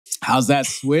How's that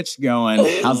Switch going?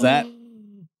 How's that?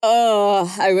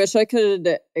 Oh, I wish I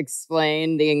could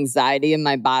explain the anxiety in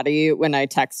my body when I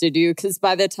texted you. Because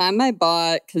by the time I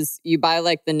bought, because you buy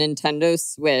like the Nintendo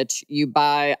Switch, you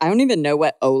buy, I don't even know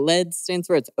what OLED stands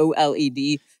for. It's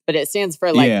OLED, but it stands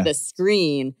for like the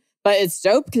screen. But it's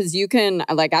dope because you can,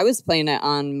 like, I was playing it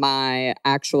on my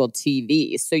actual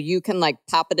TV. So you can like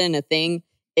pop it in a thing.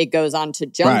 It goes on to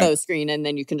jumbo screen, and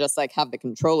then you can just like have the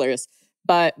controllers.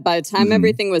 But by the time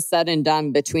everything was said and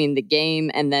done between the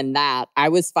game and then that, I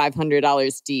was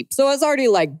 $500 deep. So I was already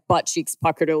like butt cheeks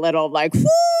puckered a little, like,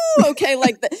 whoo, okay,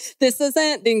 like this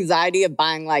isn't the anxiety of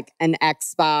buying like an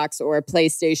Xbox or a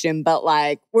PlayStation, but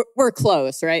like we're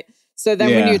close, right? So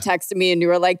then when you texted me and you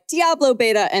were like, Diablo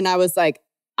beta, and I was like,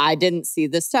 I didn't see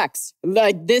this text.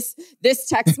 Like this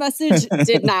text message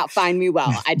did not find me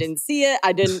well. I didn't see it.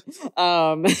 I didn't.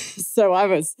 So I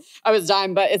was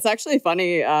dying. But it's actually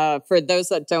funny. For those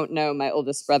that don't know, my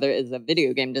oldest brother is a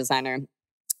video game designer.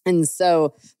 And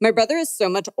so my brother is so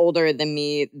much older than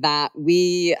me that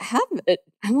we have,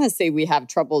 I want to say we have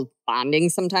trouble bonding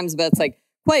sometimes, but it's like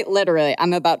quite literally,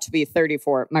 I'm about to be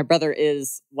 34. My brother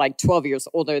is like 12 years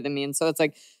older than me. And so it's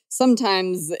like,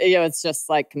 sometimes, it's just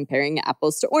like comparing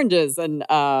apples to oranges. And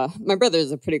my brother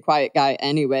is a pretty quiet guy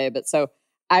anyway. But so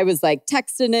I was like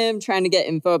texting him, trying to get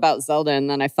info about Zelda. And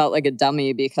then I felt like a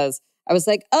dummy because I was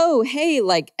like, oh, hey,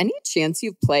 like any chance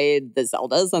you've played the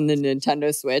Zeldas on the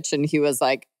Nintendo Switch? And he was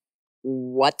like,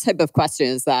 what type of question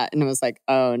is that? And I was like,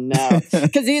 oh, no.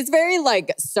 Because he's very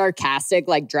like sarcastic,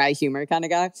 like dry humor kind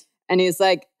of guy. And he's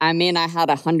like, I mean, I had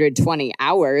 120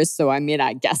 hours. So, I mean,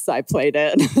 I guess I played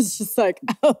it. And I was just like,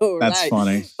 oh, that's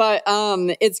funny. But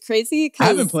it's crazy. I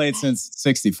haven't played since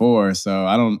 64. So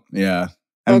I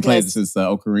haven't played since the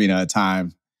Ocarina of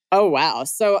Time. Oh, wow.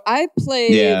 So I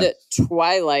played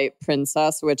Twilight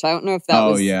Princess, which I don't know if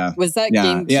that was that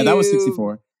GameCube? Yeah, that was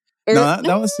 64. No,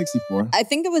 that was 64. I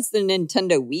think it was the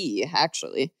Nintendo Wii,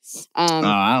 actually. I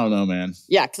don't know, man.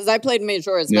 Yeah, because I played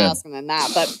Majora's Mask and then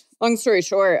that. But long story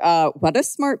short, what a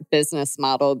smart business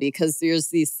model, because there's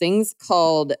these things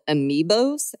called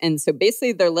amiibos. And so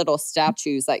basically they're little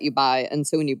statues that you buy. And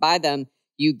so when you buy them,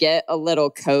 you get a little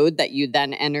code that you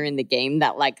then enter in the game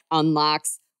that like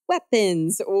unlocks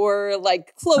weapons or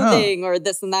like clothing or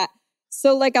this and that.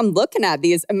 So like I'm looking at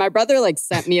these and my brother like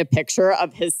sent me a picture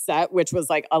of his set, which was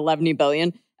like 11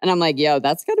 billion. And I'm like, yo,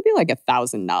 that's got to be like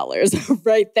 $1,000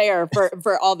 right there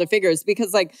for all the figures,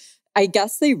 because like I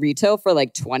guess they retail for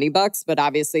like $20, but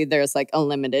obviously there's like a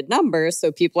limited number.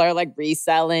 So people are like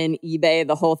reselling, eBay,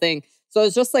 the whole thing. So I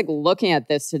was just like looking at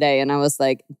this today and I was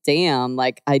like, damn,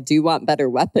 like I do want better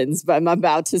weapons, but I'm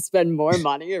about to spend more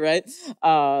money, right?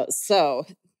 So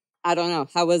I don't know.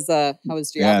 How was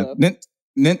Diablo? Yeah.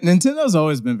 Nintendo's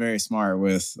always been very smart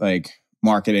with like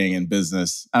marketing and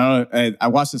business. I don't know. I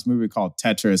watched this movie called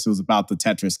Tetris. It was about the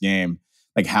Tetris game,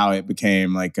 like how it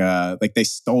became like they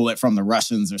stole it from the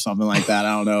Russians or something like that. I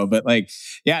don't know, but like,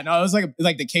 yeah, no, it was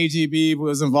like the KGB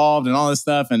was involved and all this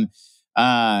stuff, and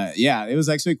it was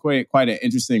actually quite an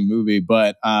interesting movie.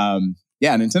 But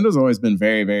Nintendo's always been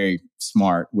very, very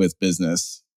smart with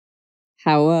business.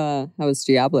 How was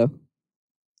Diablo?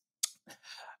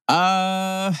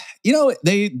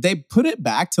 They put it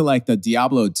back to like the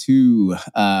Diablo 2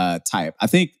 type. I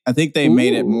think they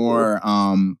made it more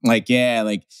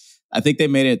I think they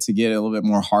made it to get a little bit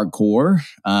more hardcore.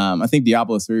 I think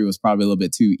Diablo 3 was probably a little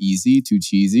bit too easy, too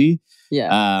cheesy.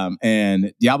 Yeah.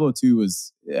 And Diablo 2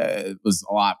 was a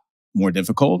lot more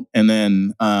difficult. And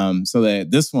then so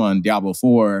that this one, Diablo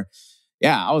 4,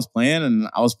 I was playing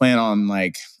on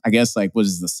like, I guess like what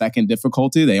is the second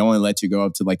difficulty? They only let you go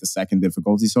up to like the second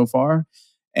difficulty so far.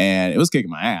 And it was kicking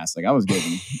my ass. Like I was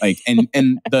getting like,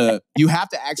 you have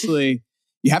to actually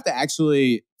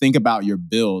think about your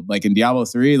build. Like in Diablo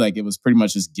 3, like it was pretty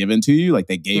much just given to you. Like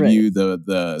they gave you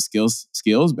the skills,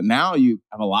 but now you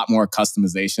have a lot more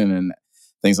customization and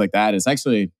things like that. It's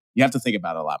actually, you have to think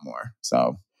about it a lot more.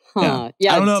 So I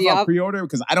don't know if I'll pre-order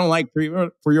because I don't like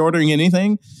pre-ordering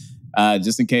anything.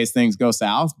 Just in case things go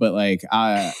south, but like,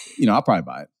 I'll probably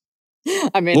buy it.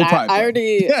 I mean,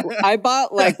 I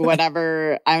bought like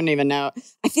whatever, I don't even know.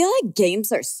 I feel like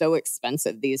games are so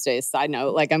expensive these days. Side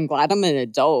note, like I'm glad I'm an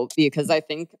adult because I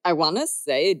want to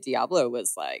say Diablo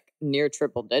was like near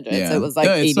triple digits. Yeah. It was like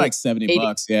it's like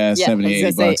 $70. Yeah, 70,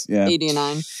 $80. Yeah.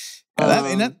 89.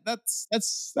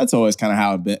 That's always kind of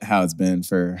how it's been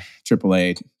for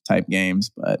AAA type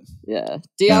games. But yeah,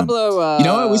 Diablo. Yeah. You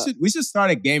know what? We should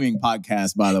start a gaming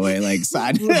podcast. By the way, like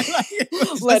side,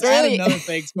 let's add another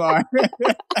thing to our.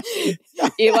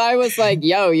 Eli was like,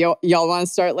 "Yo, y'all want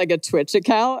to start like a Twitch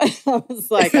account?" I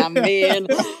was like, "I mean,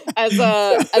 as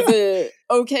a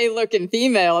okay looking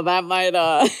female, that might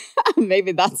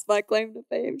maybe that's my claim to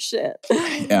fame." Shit.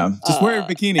 Yeah, just wear a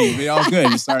bikini. Be all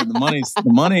good. You start the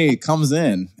money comes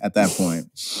in at that point.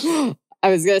 I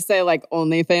was gonna say like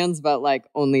OnlyFans, but like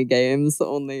only games,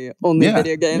 only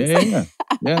video games.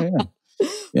 Yeah.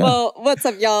 Well, what's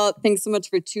up, y'all? Thanks so much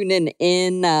for tuning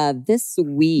in this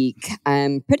week.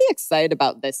 I'm pretty excited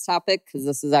about this topic because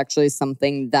this is actually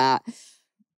something that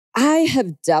I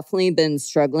have definitely been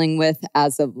struggling with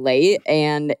as of late.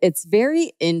 And it's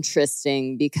very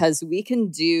interesting because we can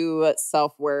do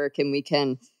self-work and we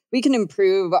can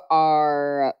improve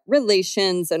our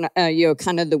relations and,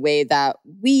 kind of the way that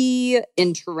we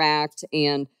interact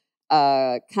and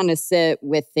kind of sit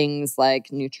with things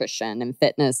like nutrition and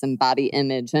fitness and body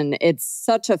image. And it's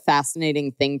such a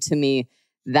fascinating thing to me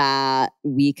that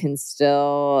we can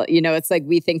still, it's like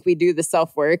we think we do the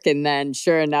self-work and then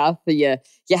sure enough, you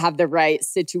have the right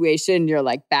situation, you're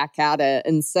like back at it.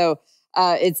 And so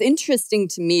it's interesting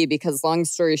to me because long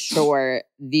story short,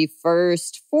 the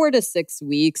first 4 to 6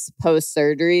 weeks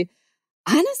post-surgery,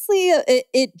 honestly,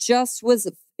 it just was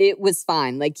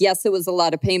fine. Like, yes, it was a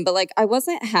lot of pain, but like I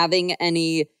wasn't having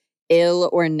any ill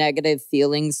or negative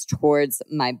feelings towards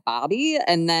my body.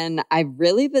 And then I've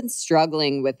really been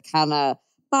struggling with kind of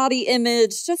body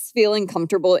image, just feeling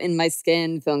comfortable in my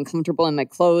skin, feeling comfortable in my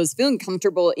clothes, feeling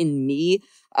comfortable in me,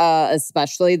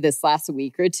 especially this last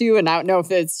week or two. And I don't know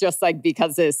if it's just like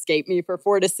because it escaped me for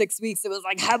 4 to 6 weeks, it was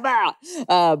like, how about?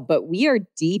 But we are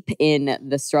deep in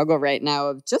the struggle right now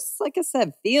of just, like I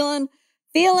said, feeling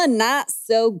not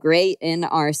so great in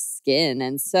our skin.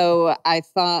 And so I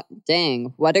thought,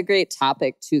 dang, what a great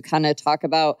topic to kind of talk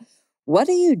about. What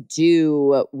do you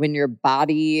do when your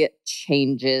body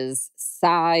changes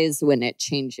size, when it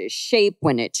changes shape,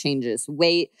 when it changes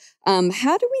weight?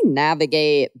 How do we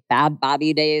navigate bad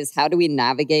body days? How do we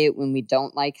navigate when we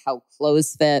don't like how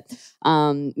clothes fit?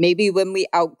 Maybe when we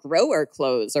outgrow our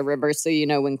clothes, or reversely,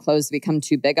 when clothes become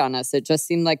too big on us. It just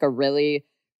seemed like a really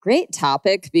great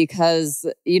topic because,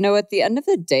 at the end of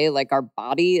the day, like our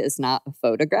body is not a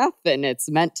photograph and it's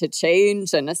meant to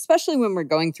change. And especially when we're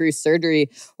going through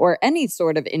surgery or any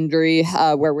sort of injury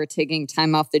where we're taking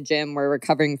time off the gym, we're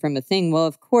recovering from a thing. Well,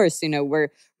 of course,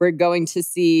 we're going to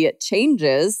see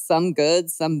changes, some good,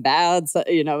 some bad,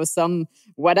 some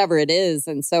whatever it is.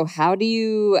 And so how do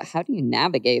you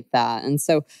navigate that? And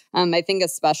so I think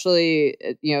especially,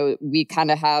 we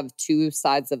kind of have two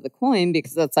sides of the coin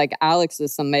because it's like Alex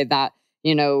is somebody that,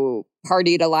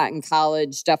 partied a lot in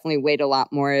college, definitely weighed a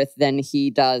lot more than he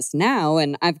does now.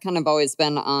 And I've kind of always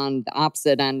been on the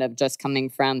opposite end of just coming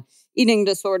from eating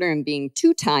disorder and being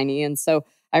too tiny. And so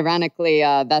ironically,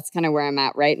 that's kind of where I'm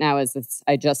at right now is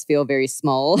I just feel very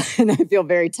small and I feel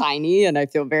very tiny and I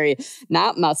feel very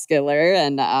not muscular.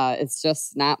 And it's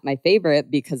just not my favorite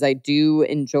because I do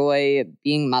enjoy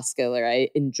being muscular. I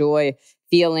enjoy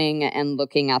feeling and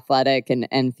looking athletic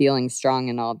and feeling strong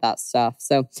and all of that stuff.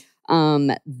 So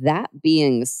that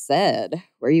being said,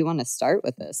 where you want to start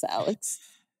with this, Alex?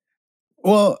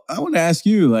 Well, I want to ask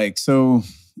you, like, so,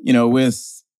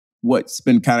 with what's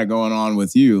been kind of going on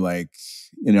with you, like,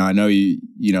 I know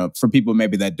for people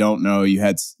maybe that don't know, you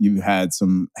had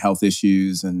some health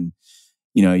issues and,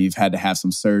 you've had to have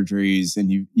some surgeries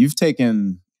and you've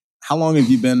taken, how long have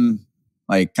you been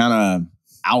like kind of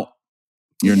out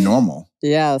your normal?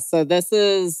 Yeah, so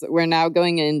we're now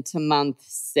going into month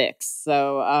 6.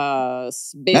 So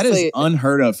basically, that is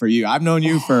unheard of for you. I've known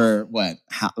you for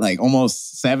like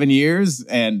almost 7 years,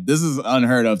 and this is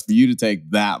unheard of for you to take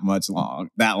that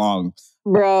long.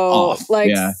 Bro, off.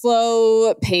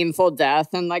 Slow, painful death.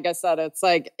 And like I said, it's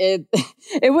like, it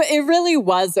really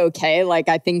was okay. Like,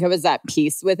 I think I was at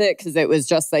peace with it because it was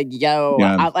just like,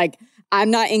 I'm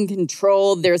not in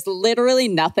control. There's literally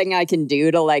nothing I can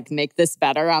do to like make this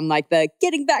better. I'm like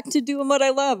getting back to doing what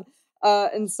I love.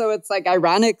 And so it's like,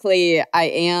 ironically, I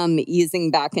am easing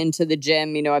back into the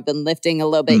gym. I've been lifting a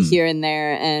little bit here and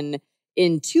there. And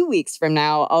in 2 weeks from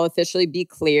now, I'll officially be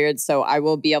cleared. So I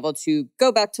will be able to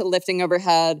go back to lifting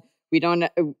overhead. I'm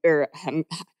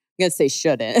going to say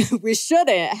shouldn't. We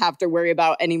shouldn't have to worry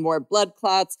about any more blood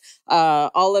clots.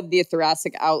 All of the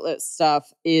thoracic outlet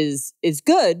stuff is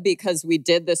good because we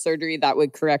did the surgery that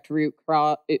would correct root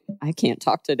cause. I can't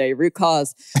talk today, root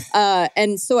cause.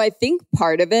 And so I think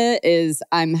part of it is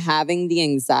I'm having the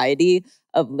anxiety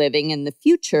of living in the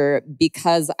future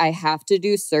because I have to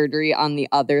do surgery on the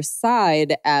other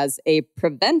side as a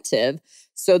preventive.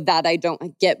 so that I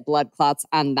don't get blood clots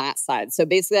on that side. So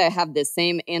basically I have the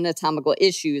same anatomical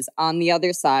issues on the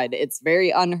other side. It's very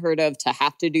unheard of to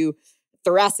have to do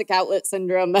thoracic outlet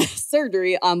syndrome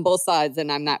surgery on both sides,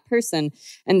 and I'm that person.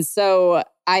 And so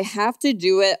I have to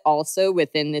do it also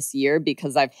within this year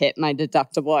because I've hit my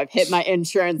deductible, I've hit my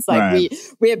insurance. Like Right.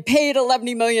 we have paid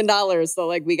 $11 million, so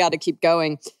like we got to keep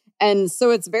going. And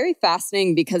so it's very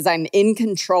fascinating because I'm in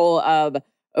control of,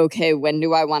 okay, when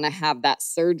do I want to have that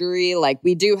surgery? Like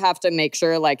we do have to make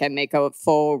sure like I make a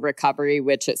full recovery,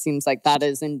 which it seems like that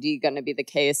is indeed going to be the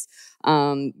case.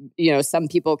 Some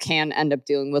people can end up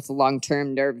dealing with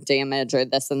long-term nerve damage or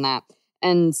this and that.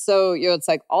 And so, it's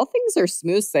like all things are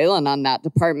smooth sailing on that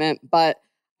department, but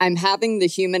I'm having the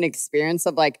human experience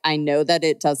of like, I know that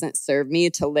it doesn't serve me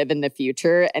to live in the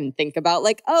future and think about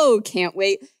like, oh, can't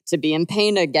wait to be in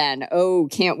pain again. Oh,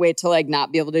 can't wait to like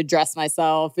not be able to dress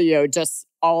myself, just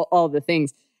all the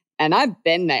things. And I've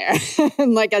been there.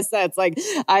 And like I said, it's like,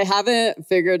 I haven't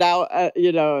figured out, a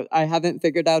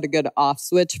good off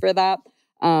switch for that.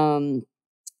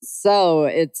 So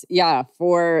it's,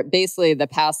 for basically the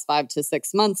past 5 to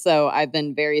 6 months, though, I've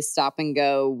been very stop and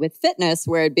go with fitness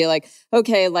where it'd be like,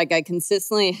 okay, like I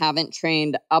consistently haven't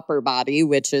trained upper body,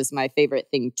 which is my favorite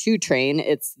thing to train.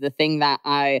 It's the thing that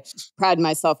I pride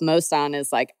myself most on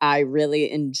is like, I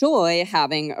really enjoy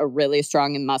having a really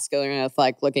strong and muscular and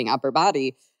athletic looking upper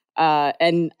body.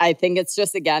 And I think it's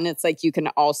just, again, it's like you can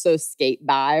also skate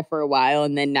by for a while.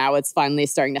 And then now it's finally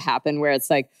starting to happen where it's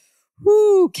like,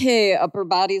 okay, upper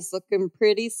body's looking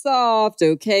pretty soft.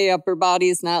 Okay, upper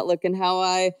body's not looking how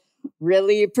I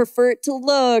really prefer it to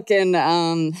look. And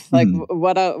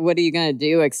what are you gonna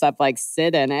do except like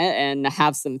sit in it and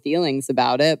have some feelings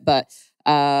about it? But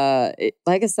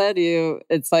like I said, it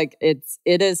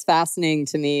is fascinating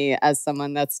to me as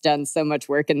someone that's done so much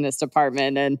work in this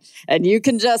department, and you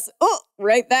can just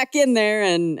right back in there,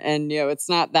 and it's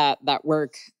not that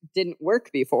work didn't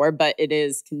work before, but it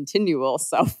is continual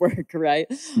self work, right?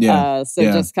 Yeah.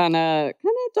 Just kind of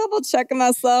double checking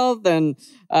myself and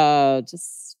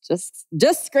just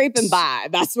scraping by.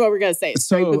 That's what we're gonna say,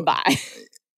 scraping by.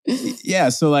 Yeah.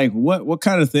 So like what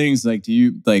kind of things like do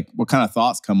you like what kind of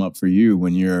thoughts come up for you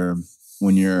when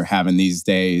you're having these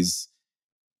days?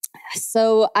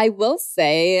 So I will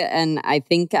say, and I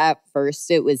think at first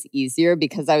it was easier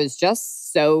because I was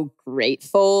just so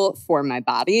grateful for my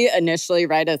body initially,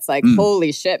 right? It's like,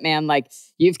 holy shit, man, like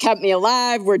you've kept me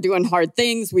alive. We're doing hard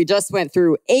things. We just went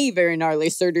through a very gnarly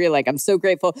surgery. Like I'm so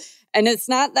grateful. And it's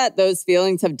not that those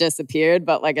feelings have disappeared,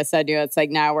 but like I said, it's like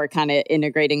now we're kind of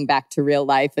integrating back to real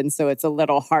life. And so it's a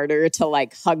little harder to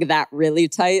like hug that really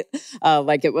tight.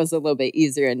 Like it was a little bit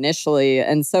easier initially.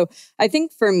 And so I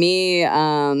think for me,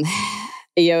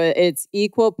 it's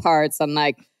equal parts. I'm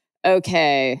like,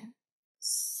 okay,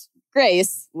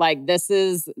 Grace, like this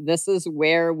is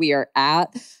where we are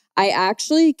at. I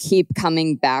actually keep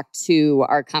coming back to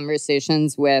our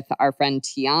conversations with our friend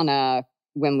Tiana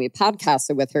when we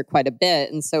podcasted with her quite a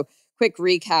bit. And so quick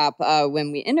recap,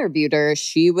 when we interviewed her,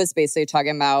 she was basically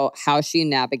talking about how she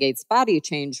navigates body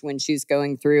change when she's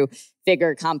going through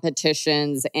figure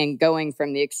competitions and going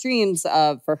from the extremes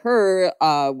of, for her,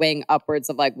 weighing upwards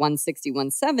of like 160,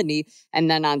 170, and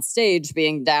then on stage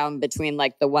being down between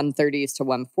like the 130s to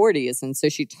 140s. And so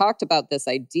she talked about this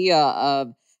idea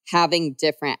of having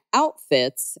different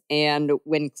outfits, and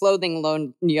when clothing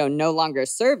alone, no longer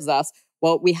serves us,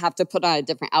 well, we have to put on a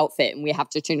different outfit and we have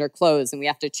to change our clothes and we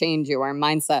have to change our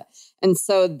mindset. And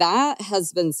so that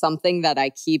has been something that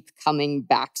I keep coming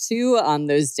back to on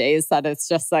those days that it's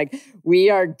just like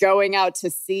we are going out to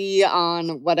sea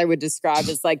on what I would describe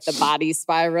as like the body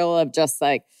spiral of just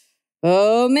like,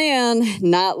 oh man,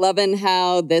 not loving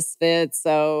how this fits.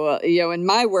 So, in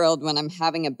my world, when I'm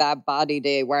having a bad body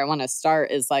day, where I want to start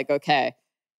is like, okay,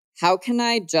 how can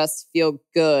I just feel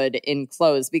good in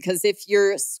clothes? Because if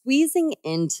you're squeezing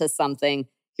into something,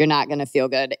 you're not going to feel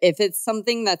good. If it's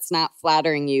something that's not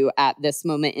flattering you at this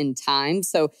moment in time.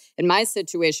 So in my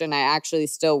situation, I actually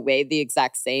still weigh the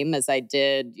exact same as I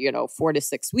did, 4 to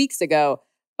 6 weeks ago,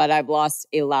 but I've lost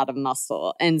a lot of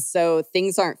muscle. And so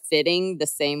things aren't fitting the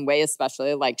same way,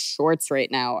 especially like shorts right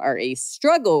now are a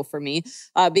struggle for me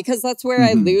because that's where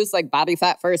I lose like body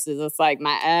fat first. Is it's like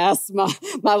my ass,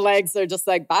 my legs are just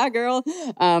like, bye girl.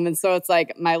 And so it's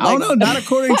like my legs. I don't know, not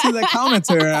according to the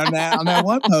commenter on that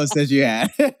one post that you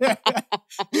had.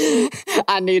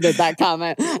 I needed that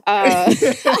comment.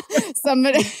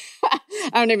 Somebody,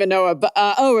 I don't even know it, but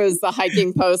it was the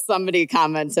hiking post. Somebody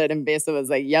commented and basically was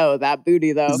like, yo, that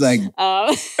booty though. It's like,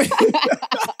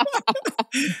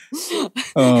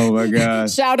 Oh my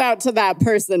gosh. Shout out to that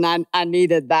person. I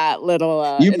needed that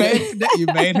little... You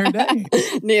made her day.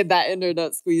 Needed that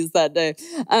internet squeeze that day.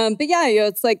 But yeah,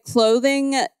 it's like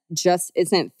clothing just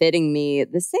isn't fitting me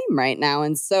the same right now.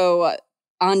 And so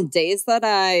on days that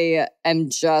I am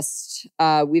just,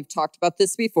 we've talked about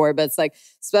this before, but it's like,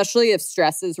 especially if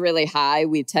stress is really high,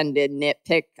 we tend to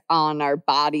nitpick on our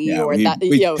body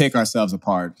we pick ourselves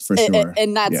apart for sure.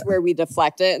 And that's where we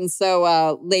deflect it. And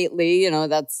so lately,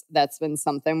 that's been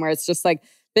something where it's just like,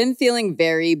 been feeling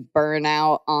very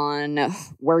burnout on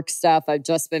work stuff. I've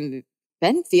just been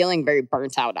feeling very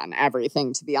burnt out on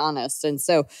everything, to be honest. And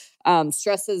so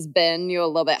stress has been a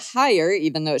little bit higher,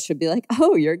 even though it should be like,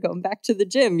 oh, you're going back to the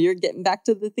gym. You're getting back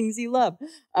to the things you love.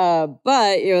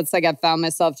 But it's like I found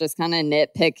myself just kind of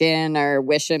nitpicking or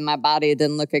wishing my body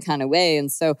didn't look a kind of way.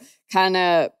 And so kind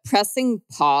of pressing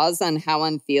pause on how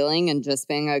I'm feeling and just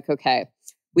being like, okay,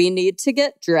 we need to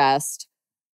get dressed.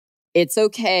 It's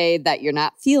okay that you're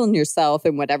not feeling yourself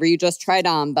in whatever you just tried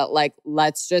on, but like,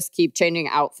 let's just keep changing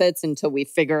outfits until we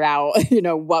figure out,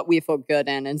 what we feel good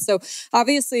in. And so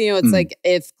obviously, it's like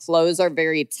if clothes are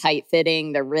very tight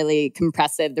fitting, they're really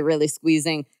compressive, they're really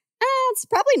squeezing, it's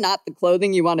probably not the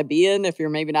clothing you want to be in if you're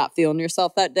maybe not feeling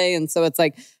yourself that day. And so it's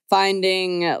like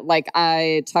finding, like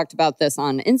I talked about this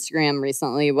on Instagram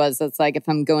recently, it's like if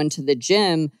I'm going to the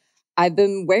gym, I've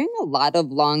been wearing a lot of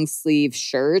long sleeve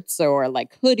shirts or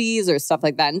like hoodies or stuff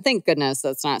like that. And thank goodness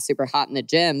that's not super hot in the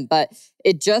gym, but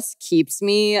it just keeps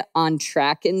me on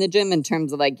track in the gym in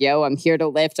terms of like, I'm here to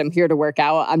lift. I'm here to work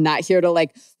out. I'm not here to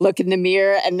like look in the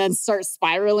mirror and then start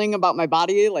spiraling about my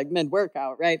body like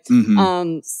mid-workout, right?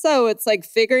 So it's like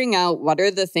figuring out what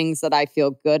are the things that I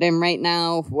feel good in right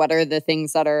now? What are the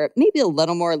things that are maybe a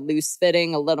little more loose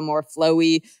fitting, a little more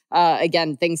flowy?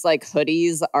 Again, things like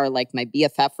hoodies are like my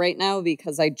BFF right now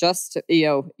because I just,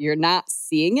 you're not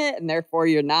seeing it and therefore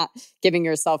you're not giving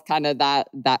yourself kind of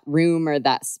that room or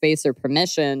that space or permission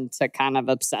to kind of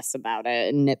obsess about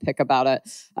it and nitpick about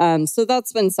it. So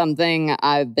that's been something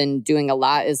I've been doing a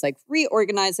lot is like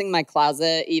reorganizing my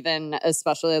closet, even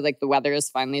especially like the weather is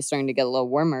finally starting to get a little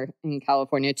warmer in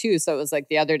California too. So it was like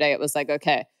the other day, it was like,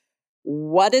 okay,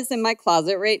 what is in my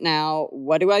closet right now?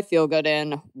 What do I feel good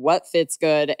in? What fits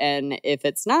good? And if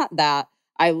it's not that,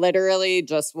 I literally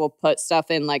just will put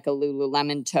stuff in like a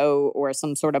Lululemon tote or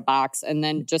some sort of box and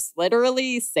then just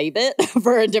literally save it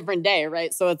for a different day,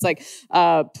 right? So it's like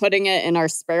putting it in our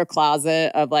spare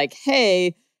closet of like,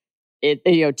 hey,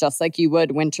 just like you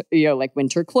would winter, like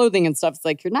winter clothing and stuff. It's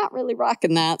like, you're not really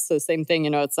rocking that. So same thing,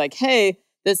 it's like, hey,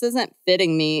 this isn't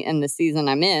fitting me in the season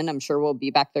I'm in. I'm sure we'll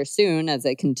be back there soon as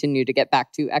I continue to get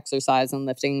back to exercise and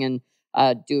lifting and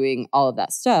doing all of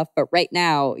that stuff. But right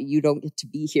now, you don't get to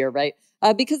be here, right?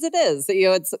 Because it is,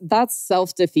 that's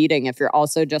self-defeating if you're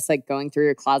also just like going through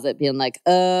your closet being like,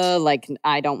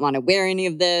 I don't want to wear any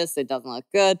of this. It doesn't look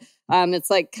good.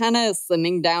 It's like kind of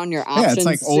slimming down your options. Yeah, it's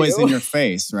like always in your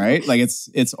face, right? Like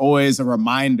it's always a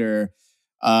reminder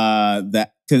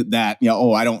that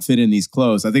I don't fit in these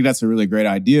clothes. I think that's a really great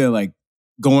idea. Like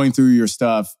going through your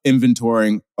stuff,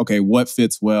 inventorying, okay, what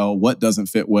fits well, what doesn't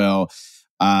fit well,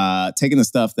 taking the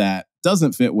stuff that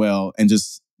doesn't fit well and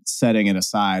just setting it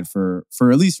aside for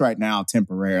at least right now,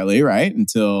 temporarily, right?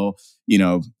 Until,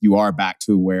 you are back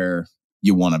to where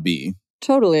you want to be.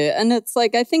 Totally. And it's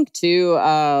like, I think too,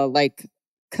 like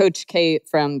Coach Kate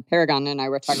from Paragon and I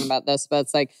were talking about this, but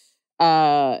it's like,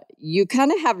 you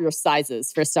kind of have your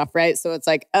sizes for stuff, right? So it's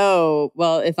like, oh,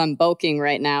 well, if I'm bulking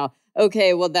right now,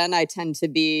 okay, well, then I tend to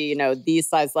be, these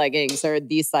size leggings or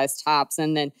these size tops.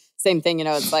 And then same thing,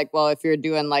 it's like, well, if you're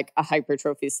doing like a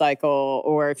hypertrophy cycle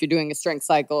or if you're doing a strength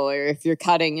cycle or if you're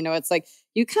cutting, it's like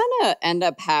you kind of end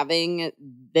up having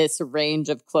this range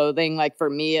of clothing. Like for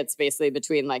me, it's basically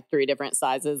between like 3 different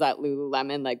sizes at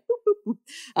Lululemon, like boop, boop,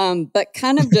 boop. But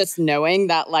kind of just knowing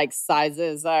that like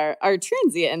sizes are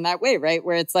transient in that way, right?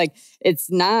 Where it's like, it's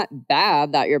not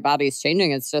bad that your body's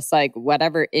changing. It's just like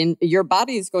whatever in your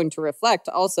body is going to reflect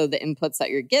also the inputs that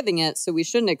you're giving it. So we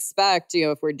shouldn't expect,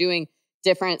 if we're doing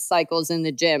different cycles in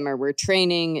the gym or we're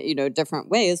training, different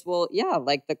ways. Well, yeah,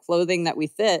 like the clothing that we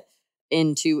fit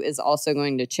into is also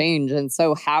going to change. And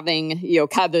so having,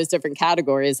 kind of those different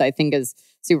categories, I think is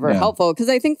super helpful. Because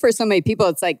I think for so many people,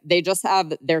 it's like they just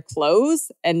have their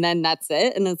clothes and then that's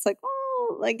it. And it's like,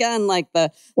 oh, again, like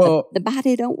the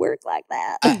body don't work like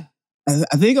that.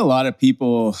 I think a lot of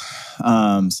people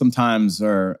sometimes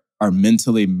are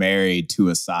mentally married to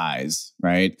a size,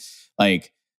 right?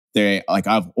 Like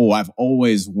I've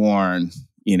always worn,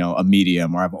 a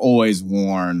medium, or I've always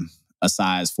worn a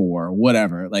size 4 or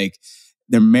whatever. Like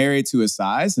they're married to a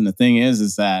size. And the thing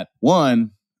is that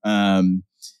one,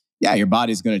 yeah, your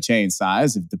body's going to change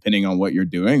size depending on what you're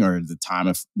doing or the time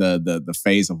of the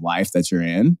phase of life that you're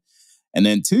in. And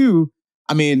then two,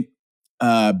 I mean,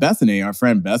 Bethany, our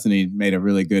friend Bethany, made a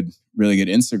really good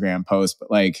Instagram post. But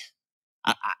like,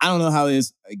 I don't know how it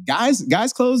is.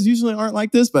 Guys' clothes usually aren't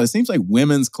like this, but it seems like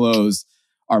women's clothes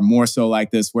are more so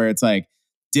like this, where it's like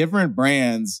different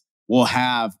brands will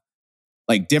have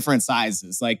like different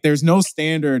sizes. Like there's no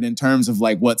standard in terms of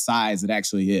like what size it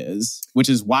actually is, which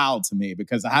is wild to me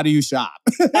because how do you shop?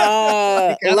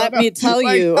 Like, let me tell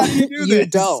you, you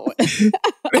don't.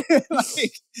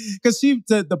 Because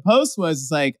the post was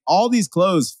like all these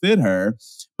clothes fit her,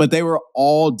 but they were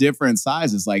all different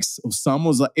sizes. Like some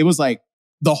was like, it was like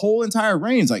the whole entire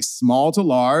range, like small to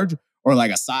large, or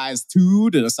like a size 2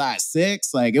 to a size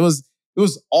 6. Like it was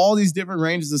all these different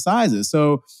ranges of sizes.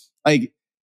 So like,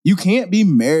 you can't be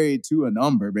married to a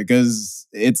number because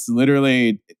it's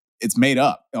made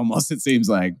up almost, it seems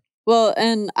like. Well,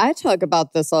 and I talk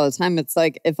about this all the time. It's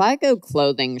like if I go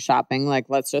clothing shopping, like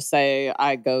let's just say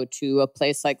I go to a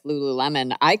place like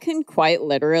Lululemon, I can quite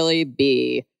literally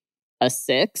be a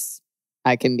 6.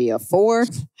 I can be a 4.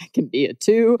 I can be a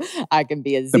 2. I can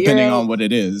be a 0. Depending on what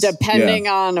it is. Depending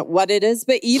on what it is.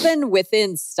 But even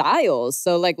within styles.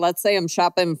 So like, let's say I'm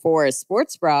shopping for a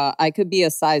sports bra. I could be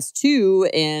a size 2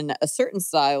 in a certain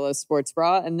style of sports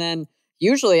bra. And then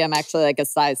usually I'm actually like a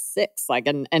size 6. Like,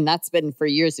 and that's been for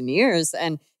years and years.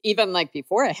 And even like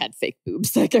before I had fake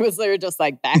boobs, like it was literally just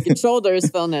like back and shoulders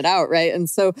filling it out. Right. And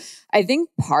so I think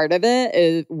part of it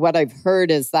is what I've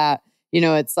heard is that, you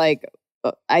know, it's like,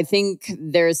 I think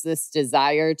there's this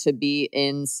desire to be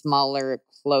in smaller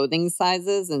clothing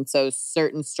sizes. And so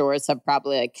certain stores have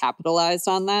probably like capitalized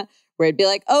on that, where it'd be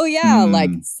like, oh yeah, like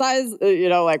size, you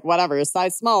know, like whatever,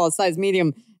 size small, size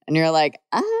medium. And you're like,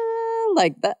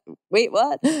 like that. Wait,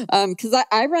 what? Because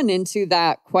I run into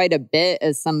that quite a bit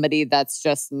as somebody that's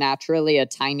just naturally a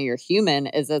tinier human,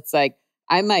 is it's like,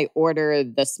 I might order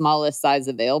the smallest size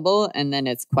available and then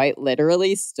it's quite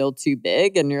literally still too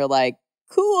big. And you're like,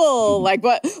 cool. Like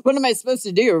what am I supposed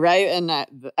to do? Right. And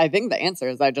I think the answer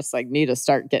is I just like need to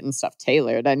start getting stuff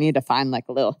tailored. I need to find like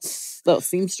a little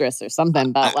seamstress or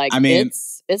something. But like, I mean,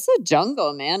 it's a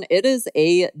jungle, man. It is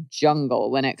a jungle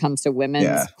when it comes to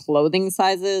women's clothing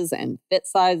sizes and fit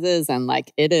sizes. And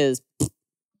like, it is.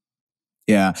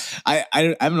 Yeah. I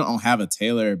don't have a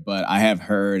tailor, but I have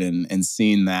heard and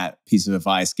seen that piece of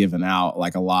advice given out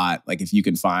like a lot. Like if you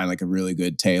can find like a really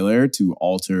good tailor to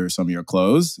alter some of your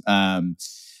clothes.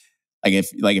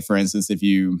 If for instance, if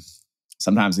you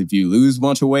lose a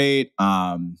bunch of weight,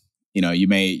 you know, you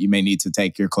may need to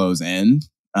take your clothes in.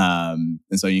 And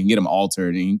so you can get them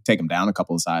altered and you can take them down a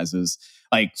couple of sizes.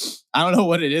 Like, I don't know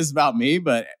what it is about me,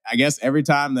 but I guess every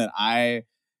time that I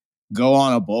go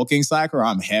on a bulking cycle or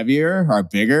I'm heavier or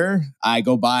bigger, I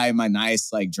go buy my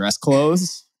nice like dress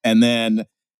clothes. And then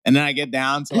I get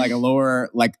down to like a lower,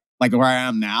 like where I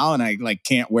am now. And I like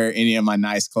can't wear any of my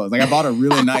nice clothes. Like I bought a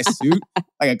really nice suit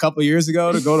like a couple of years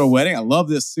ago to go to a wedding. I love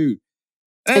this suit.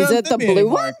 Is it the blue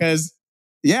one?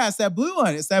 Yeah, it's that blue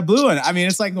one. I mean,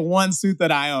 it's like the one suit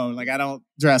that I own. Like I don't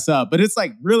dress up, but it's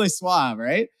like really suave,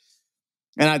 right?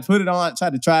 And I put it on,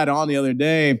 tried to try it on the other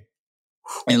day.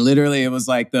 And literally, it was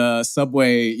like the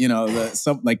Subway, you know,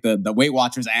 the Weight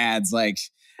Watchers ads. Like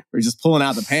we're just pulling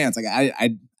out the pants. Like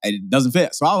it doesn't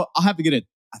fit. So I'll have to get it.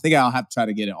 I think I'll have to try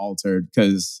to get it altered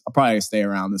because I'll probably stay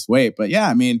around this weight. But yeah,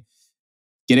 I mean,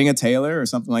 getting a tailor or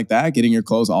something like that, getting your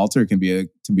clothes altered can be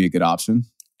a good option.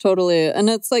 Totally, and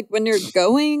it's like when you're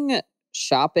going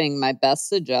shopping, my best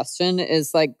suggestion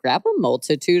is like grab a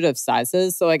multitude of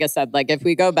sizes. So like I said, like if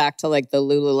we go back to like the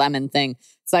Lululemon thing,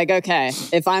 it's like, okay,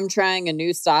 if I'm trying a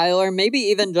new style or maybe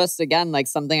even just again, like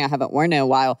something I haven't worn in a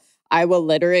while, I will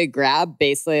literally grab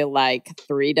basically like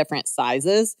 3 different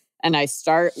sizes. And I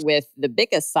start with the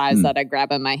biggest size that I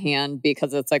grab in my hand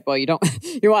because it's like, well, you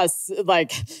want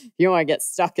to get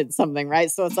stuck in something,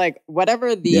 right? So it's like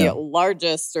whatever the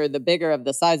largest or the bigger of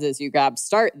the sizes you grab,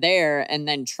 start there and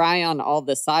then try on all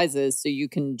the sizes so you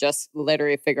can just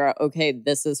literally figure out, okay,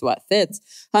 this is what fits.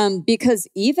 Because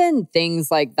even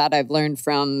things like that I've learned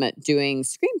from doing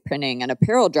screen printing and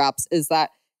apparel drops is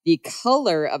that the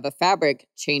color of a fabric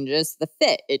changes the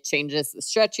fit. It changes the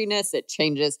stretchiness. It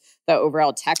changes the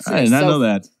overall texture. I did not know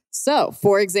that. So,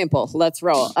 for example, let's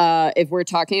roll. If we're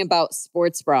talking about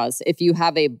sports bras, if you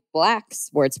have a black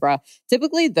sports bra,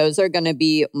 typically those are going to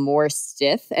be more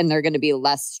stiff and they're going to be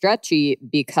less stretchy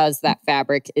because that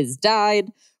fabric is dyed.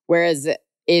 Whereas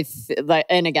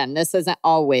and again, this isn't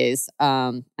always,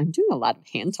 I'm doing a lot of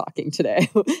hand talking today.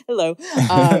 Hello.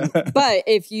 But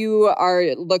if you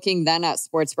are looking then at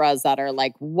sports bras that are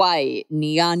like white,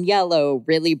 neon yellow,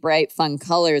 really bright, fun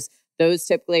colors, those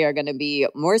typically are going to be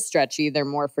more stretchy. They're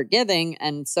more forgiving.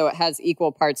 And so it has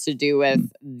equal parts to do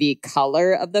with the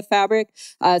color of the fabric.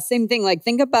 Same thing, like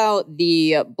think about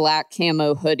the black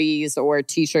camo hoodies or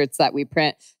t-shirts that we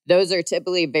print. Those are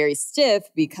typically very stiff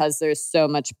because there's so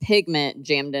much pigment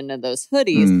jammed into those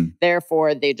hoodies.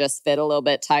 Therefore, they just fit a little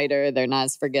bit tighter. They're not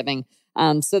as forgiving.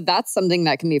 So that's something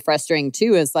that can be frustrating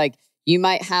too, is like you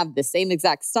might have the same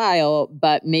exact style,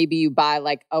 but maybe you buy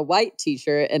like a white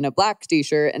t-shirt and a black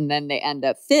t-shirt, and then they end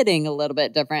up fitting a little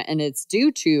bit different. And it's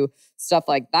due to stuff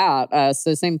like that.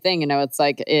 So same thing, it's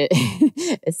like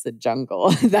it's a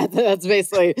jungle. That's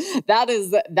basically,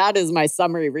 that is my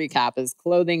summary recap, is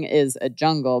clothing is a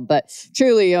jungle. But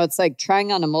truly, it's like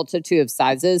trying on a multitude of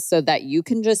sizes so that you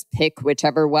can just pick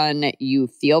whichever one you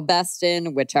feel best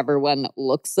in, whichever one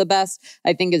looks the best,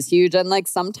 I think is huge. And like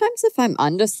sometimes if I'm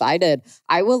undecided,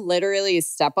 I will literally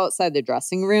step outside the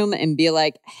dressing room and be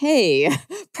like, hey,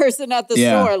 person at the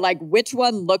store, like which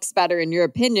one looks better in your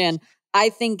opinion? I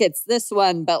think it's this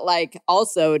one, but like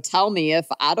also tell me if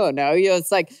I don't know. It's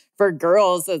like for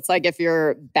girls, it's like if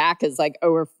your back is like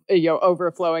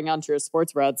overflowing onto your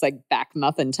sports bra, it's like back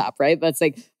muffin top, right? But it's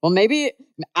like, well, maybe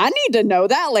I need to know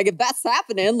that. Like if that's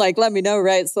happening, like let me know,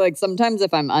 right? So like sometimes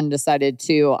if I'm undecided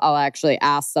too, I'll actually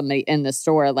ask somebody in the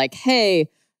store, like, hey,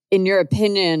 in your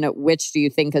opinion, which do you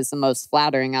think is the most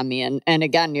flattering on me? And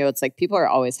again, it's like people are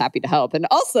always happy to help. And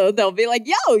also they'll be like,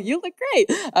 yo, you look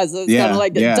great. So it's kind of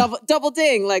like double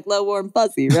ding, like low, warm,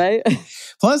 fuzzy, right?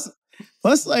 Plus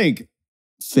like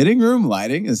fitting room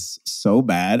lighting is so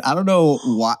bad. I don't know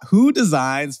who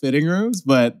designs fitting rooms,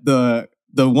 but the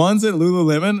ones at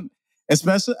Lululemon,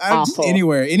 especially just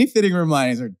anywhere, any fitting room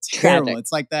lightings are terrible. Tragic.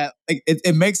 It's like that. Like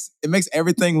it makes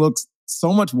everything look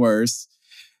so much worse.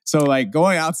 So like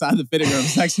going outside the fitting room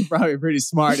is actually probably pretty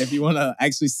smart if you want to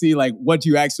actually see like what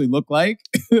you actually look like.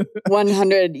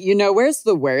 100. Where's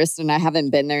the worst? And I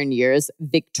haven't been there in years.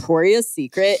 Victoria's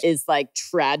Secret is like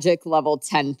tragic level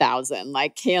 10,000.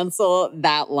 Like cancel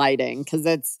that lighting because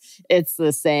it's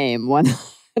the same 100%.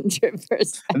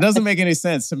 It doesn't make any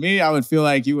sense. To me, I would feel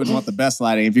like you would want the best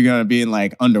lighting if you're going to be in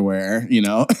like underwear,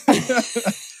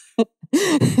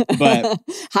 But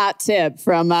hot tip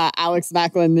from Alex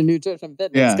Macklin, the nutrition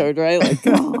fitness coach, right? Like,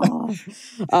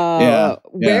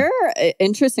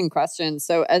 interesting question.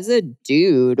 So as a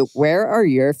dude, where are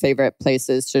your favorite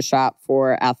places to shop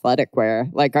for athletic wear?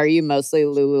 Like, are you mostly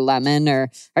Lululemon or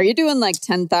are you doing like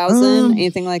 10,000,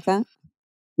 anything like that?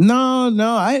 No,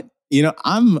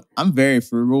 I'm very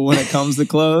frugal when it comes to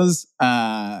clothes.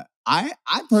 I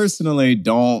personally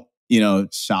don't,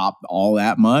 shop all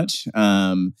that much.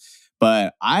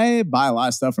 But I buy a lot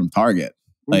of stuff from Target.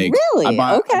 Like, really? I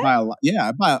buy a lot.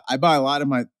 I buy a lot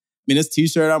of this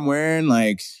t-shirt I'm wearing,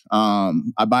 like,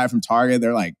 I buy it from Target.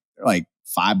 They're like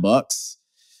 $5.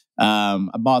 I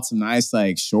bought some nice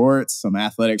like shorts, some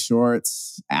athletic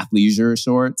shorts, athleisure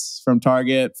shorts from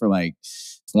Target for like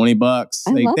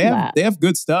 $20. They have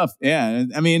good stuff. Yeah.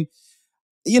 I mean,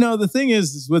 the thing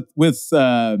is with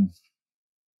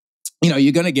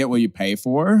you're going to get what you pay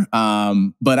for.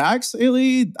 But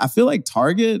actually, I feel like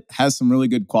Target has some really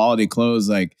good quality clothes.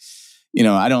 Like,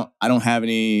 I don't have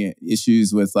any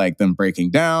issues with like them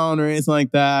breaking down or anything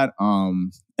like that.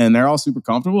 And they're all super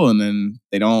comfortable, and then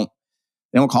they don't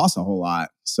cost a whole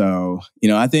lot. So,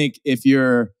 I think if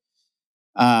you're,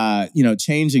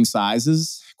 changing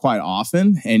sizes quite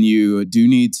often and you do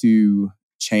need to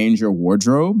change your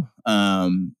wardrobe,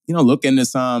 look into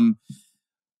some,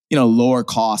 lower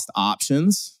cost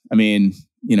options. I mean,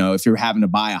 if you're having to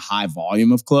buy a high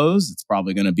volume of clothes, it's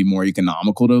probably going to be more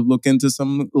economical to look into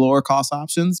some lower cost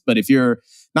options. But if you're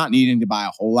not needing to buy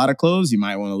a whole lot of clothes, you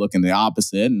might want to look in the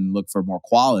opposite and look for more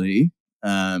quality,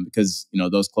 because,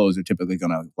 those clothes are typically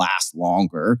going to last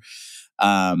longer.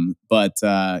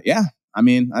 I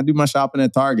mean, I do my shopping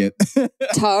at Target.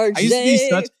 Target.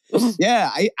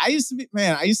 I used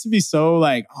to be so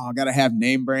like, oh, I gotta have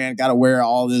name brand, gotta wear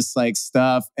all this like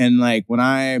stuff. And like when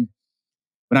I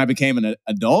became an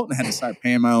adult and had to start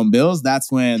paying my own bills, that's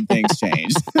when things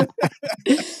changed.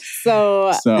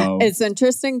 So it's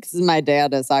interesting because my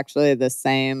dad is actually the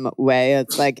same way.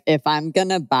 It's like if I'm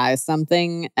gonna buy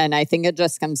something, and I think it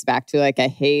just comes back to like I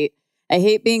hate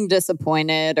being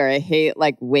disappointed, or I hate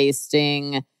like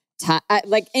wasting time.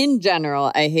 Like in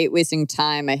general, I hate wasting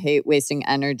time. I hate wasting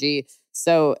energy.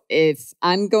 So if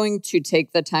I'm going to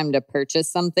take the time to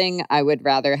purchase something, I would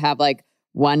rather have like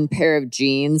one pair of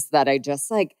jeans that I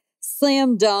just like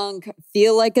slam dunk,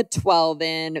 feel like a 12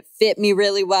 in, fit me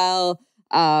really well.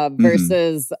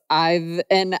 Versus I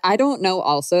don't know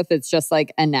also if it's just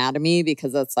like anatomy,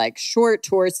 because it's like short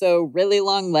torso, really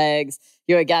long legs.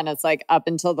 again, it's like up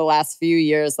until the last few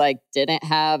years, like didn't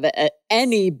have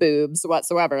any boobs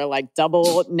whatsoever, like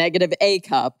double negative A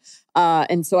cup.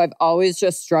 And so I've always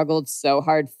just struggled so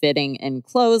hard fitting in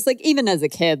clothes. Like even as a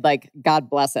kid, like God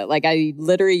bless it. Like I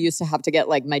literally used to have to get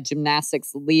like my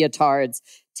gymnastics leotards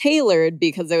tailored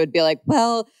because they would be like,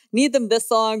 well, need them this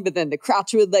long, but then the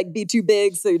crotch would like be too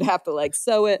big. So you'd have to like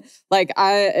sew it. Like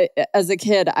as a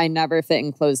kid, I never fit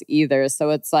in clothes either. So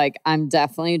it's like, I'm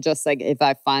definitely just like, if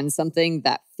I find something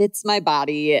that fits my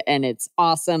body and it's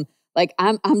awesome, like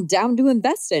I'm down to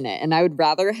invest in it. And I would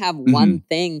rather have one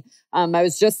thing. I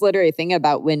was just literally thinking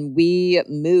about when we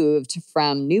moved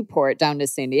from Newport down to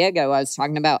San Diego, I was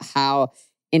talking about how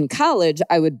in college,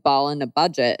 I would ball in a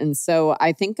budget. And so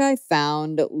I think I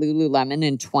found Lululemon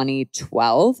in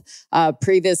 2012.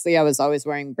 Previously, I was always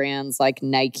wearing brands like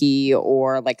Nike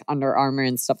or like Under Armour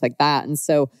and stuff like that. And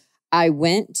so I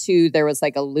went to, there was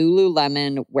like a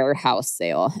Lululemon warehouse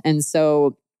sale. And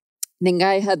so I think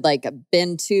I had like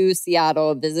been to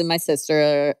Seattle, visit my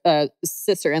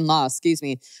sister-in-law,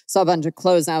 saw a bunch of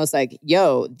clothes. And I was like,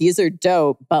 yo, these are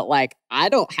dope, but like, I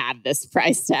don't have this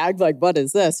price tag. Like, what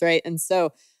is this? Right. And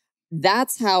so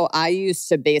that's how I used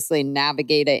to basically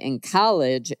navigate it in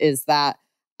college, is that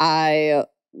I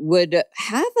would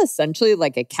have essentially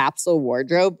like a capsule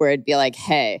wardrobe where it'd be like,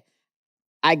 hey,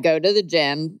 I go to the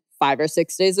gym 5 or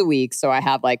 6 days a week. So I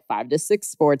have like 5 to 6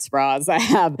 sports bras. I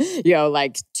have,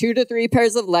 like 2 to 3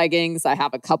 pairs of leggings. I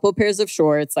have a couple pairs of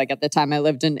shorts. Like at the time I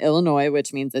lived in Illinois,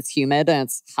 which means it's humid and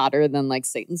it's hotter than like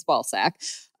Satan's ball sack.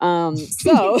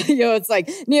 So, it's like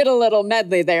need a little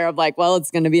medley there of like, well, it's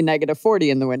going to be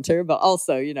 -40 in the winter, but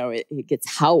also, it gets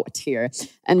hot here.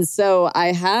 And so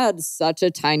I had such a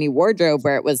tiny wardrobe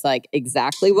where it was like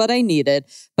exactly what I needed.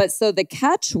 But so the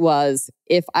catch was,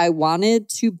 if I wanted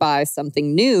to buy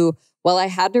something new, well, I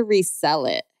had to resell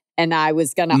it. And I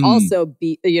was going to also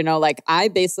be, like I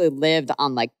basically lived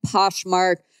on like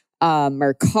Poshmark,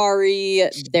 Mercari,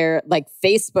 they're like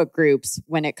Facebook groups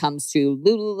when it comes to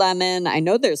Lululemon. I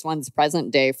know there's ones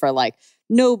present day for like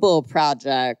Noble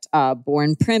Project,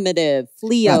 Born Primitive,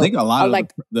 Fleo. Yeah, I think a lot of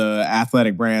like the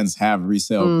athletic brands have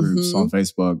resale groups on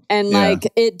Facebook. And like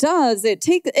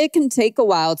it can take a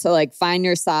while to like find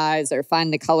your size or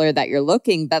find the color that you're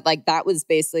looking. But like that was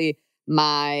basically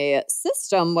my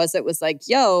system. It was like,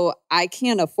 yo, I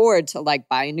can't afford to like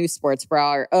buy a new sports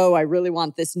bra, or, oh, I really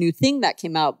want this new thing that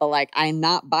came out, but like I'm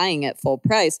not buying it full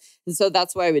price. And so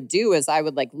that's what I would do, is I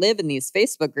would like live in these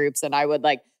Facebook groups and I would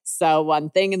like sell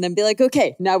one thing and then be like,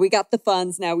 okay, now we got the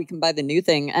funds. Now we can buy the new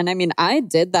thing. And I mean, I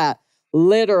did that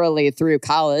literally through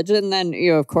college. And then,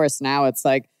 of course, now it's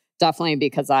like, definitely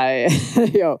because I,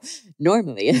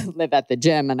 normally live at the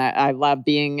gym and I love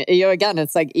being, again,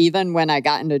 it's like, even when I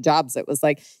got into jobs, it was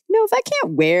like, if I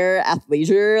can't wear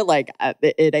athleisure, like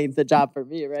it ain't the job for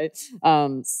me. Right.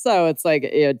 So it's like,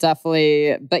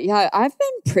 definitely, but yeah, I'm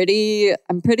pretty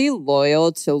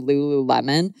loyal to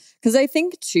Lululemon, because I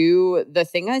think too, the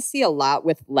thing I see a lot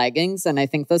with leggings, and I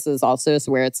think this is also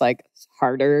where it's like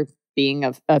harder being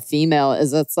a female,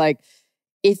 is it's like,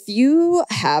 if you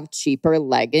have cheaper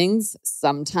leggings,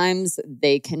 sometimes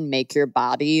they can make your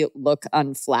body look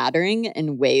unflattering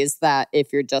in ways that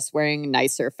if you're just wearing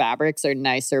nicer fabrics or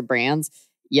nicer brands,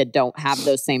 you don't have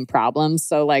those same problems.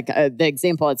 So like the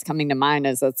example that's coming to mind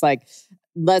is, it's like,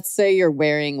 let's say you're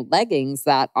wearing leggings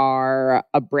that are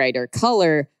a brighter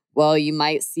color. Well, you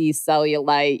might see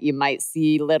cellulite, you might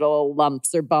see little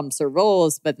lumps or bumps or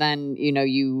rolls, but then,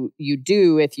 you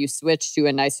do, if you switch to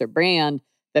a nicer brand,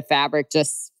 the fabric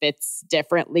just fits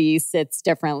differently, sits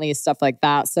differently, stuff like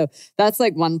that. So that's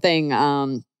like one thing.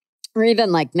 Or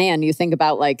even like, man, you think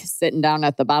about like sitting down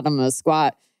at the bottom of a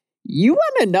squat. You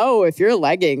want to know if your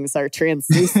leggings are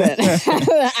translucent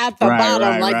at the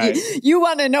bottom. Like you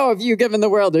want to know if you've given the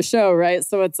world a show, right?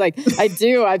 So it's like, I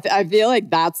feel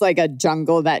like that's like a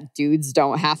jungle that dudes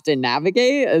don't have to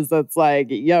navigate. Is it's like,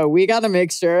 yo, we got to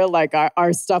make sure like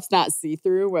our stuff's not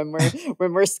see-through when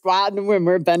we're squatting, when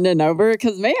we're bending over.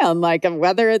 Cause man, like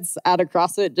whether it's at a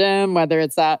CrossFit gym, whether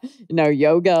it's at,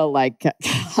 yoga, like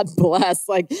God bless.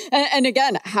 Like, and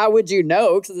again, how would you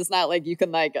know? Cause it's not like you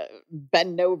can like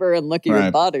bend over and look at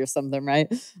your butt or something,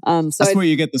 right? So that's where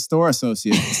you get the store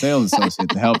associate, the sales associate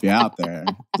to help you out there.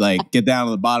 Like get down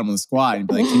to the bottom of the squat and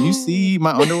be like, can you see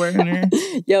my underwear in here?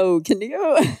 Yo, can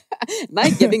you, am I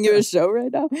giving you a show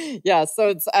right now? Yeah. So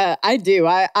it's, I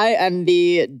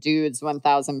envy dudes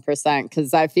 1000%,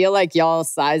 because I feel like y'all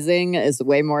sizing is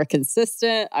way more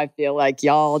consistent. I feel like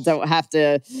y'all don't have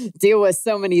to deal with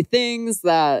so many things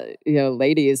that,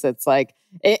 ladies, it's like,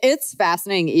 it's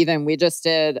fascinating. Even we just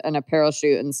did an apparel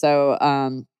shoot. And so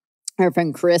our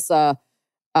friend Carissa,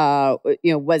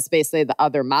 was basically the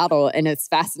other model. And it's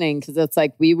fascinating because it's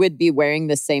like we would be wearing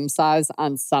the same size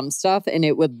on some stuff and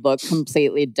it would look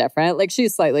completely different. Like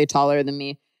she's slightly taller than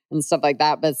me and stuff like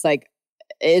that. But it's like,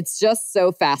 it's just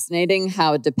so fascinating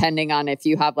how depending on if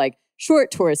you have like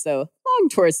short torso, long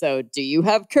torso, do you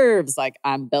have curves? Like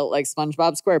I'm built like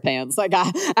SpongeBob SquarePants. Like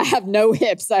I have no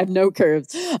hips, I have no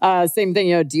curves. Same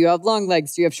thing, do you have long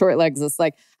legs? Do you have short legs? It's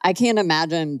like, I can't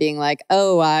imagine being like,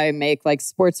 oh, I make like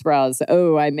sports bras.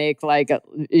 Oh, I make like,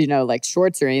 like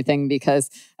shorts or anything because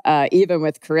even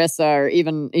with Carissa or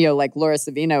even, like Laura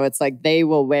Savino, it's like they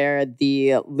will wear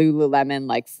the Lululemon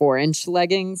like 4-inch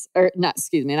leggings or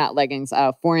not leggings,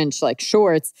 4-inch like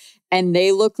shorts. And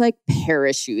they look like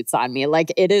parachutes on me.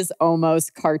 Like it is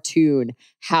almost cartoon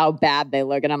how bad they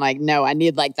look. And I'm like, no, I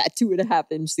need like that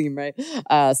 2.5-inch seam, right?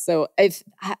 So if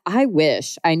I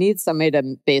wish I need somebody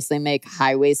to basically make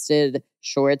high-waisted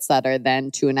shorts that are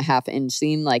then 2.5-inch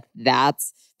seam. Like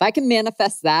if I can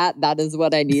manifest that is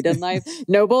what I need in life.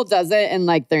 Noble does it in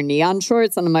like their neon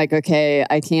shorts. And I'm like, okay,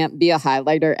 I can't be a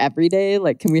highlighter every day.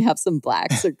 Like, can we have some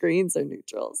blacks or greens or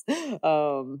neutrals?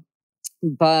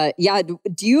 But yeah,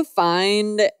 do you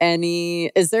find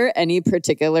is there any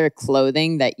particular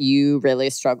clothing that you really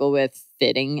struggle with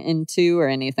fitting into or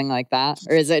anything like that?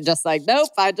 Or is it just like, nope,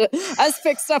 I just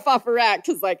pick stuff off a rack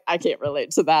because like, I can't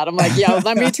relate to that. I'm like,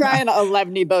 let me try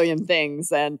 11 billion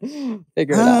things and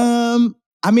figure it out.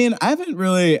 I mean, I haven't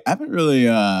really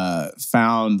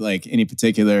found like any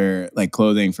particular like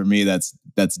clothing for me that's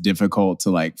difficult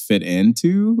to like fit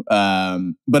into.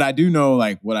 But I do know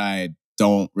like what I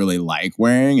don't really like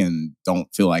wearing and don't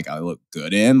feel like I look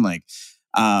good in. Like,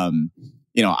 I'm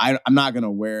not going to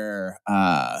wear,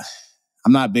 I'm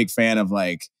not a big fan of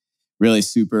like really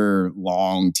super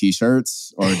long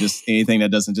t-shirts or just anything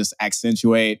that doesn't just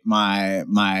accentuate my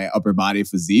upper body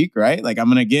physique, right? Like I'm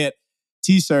going to get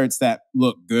t-shirts that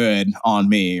look good on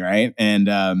me, right?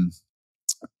 And, I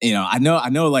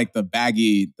know like the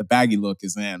baggy look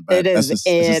is in, but it's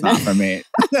just not for me.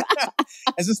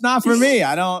 It's just not for me.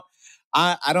 I don't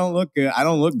look good. I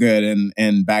don't look good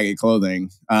in baggy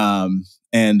clothing. So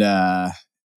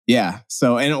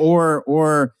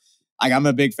or like I'm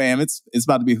a big fan. It's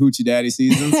about to be Hoochie Daddy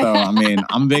season, so I mean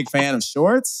I'm a big fan of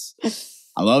shorts.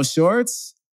 I love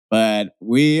shorts, but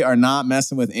we are not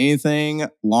messing with anything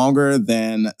longer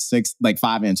than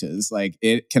 5 inches. Like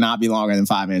it cannot be longer than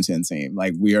 5-inch inseam.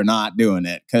 Like we are not doing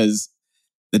it because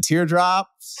the teardrop.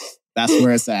 That's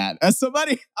where it's at. As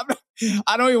somebody,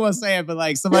 I don't even want to say it, but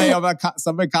like somebody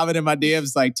commented in my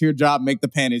DMs like teardrop, make the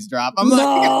panties drop. I'm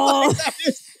no.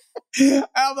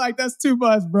 I'm like, that's too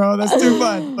much, bro. That's too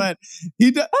much. But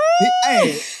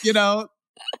hey,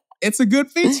 it's a good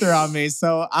feature on me.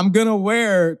 So I'm gonna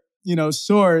wear,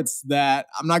 shorts that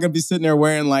I'm not gonna be sitting there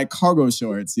wearing like cargo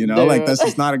shorts. Like that's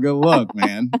just not a good look,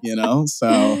 man.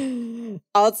 So.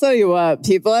 I'll tell you what,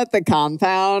 people at the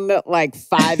compound, like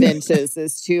 5 inches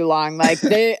is too long. Like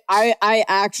I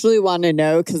actually want to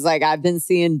know because like I've been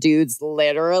seeing dudes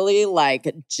literally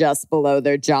like just below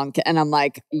their junk. And I'm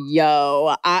like,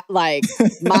 yo, my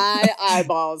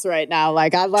eyeballs right now.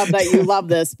 Like I love that you love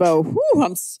this, but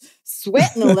I'm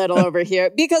sweating a little over here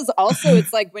because also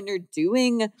it's like when you're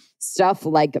doing stuff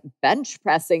like bench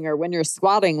pressing or when you're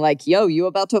squatting, like, yo, you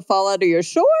about to fall out of your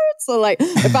shorts? So like,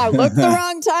 if I look the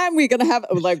wrong time, we're going to have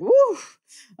like, woo.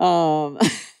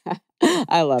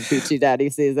 I love Hoochie Daddy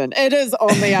season. It is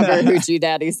only ever Hoochie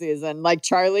Daddy season. Like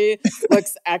Charlie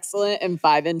looks excellent in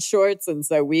 5-inch shorts, and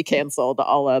so we canceled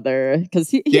all other because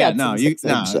he had some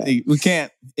 6-inch. We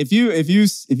can't. If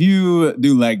you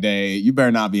do leg day, you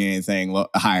better not be anything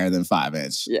higher than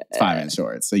 5-inch 5-inch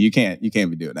shorts. So you can't be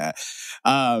doing that.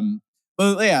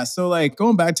 But yeah, so like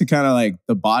going back to kind of like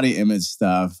the body image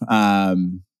stuff.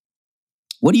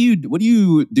 What do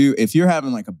you do if you're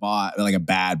having like a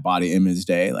bad body image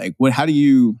day? Like how do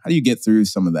you get through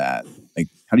some of that? Like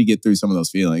how do you get through some of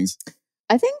those feelings?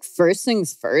 I think first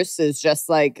things first is just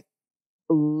like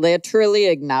literally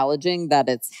acknowledging that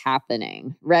it's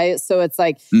happening, right? So it's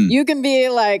like you can be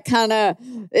like kind of,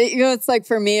 it's like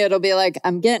for me, it'll be like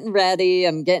I'm getting ready,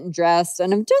 I'm getting dressed,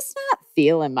 and I'm just not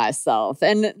feeling myself.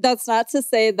 And that's not to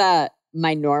say that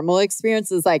my normal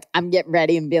experience is like, I'm getting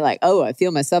ready and be like, oh, I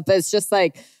feel myself. But it's just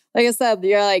like I said,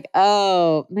 you're like,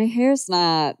 oh, my hair's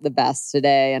not the best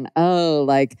today. And oh,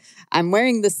 like I'm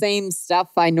wearing the same stuff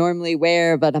I normally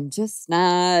wear, but it's just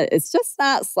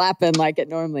not slapping like it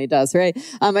normally does, right?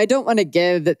 I don't want to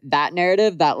give that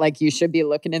narrative that like you should be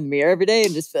looking in the mirror every day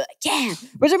and just be like, yeah,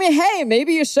 which I mean, hey,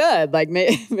 maybe you should. Like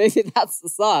maybe that's the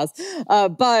sauce.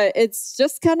 But it's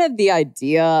just kind of the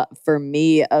idea for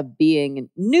me of being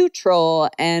neutral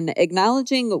and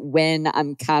acknowledging when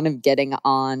I'm kind of getting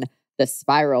on the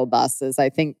spiral bus is, I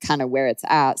think, kind of where it's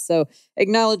at. So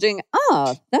acknowledging,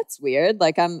 oh, that's weird.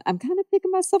 Like I'm kind of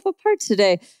picking myself apart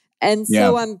today. And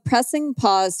so I'm pressing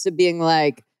pause to being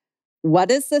like,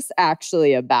 what is this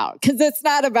actually about? Because it's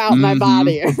not about my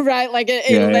body, right? Like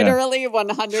it literally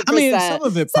 100%. I mean, some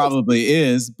of it probably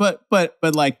is, but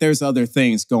like there's other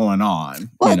things going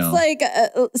on. Well, you know? it's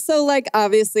like, so like,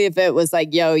 obviously if it was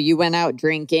like, yo, you went out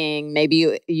drinking,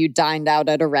 maybe you dined out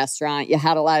at a restaurant, you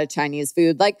had a lot of Chinese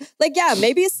food. Like, yeah,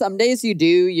 maybe some days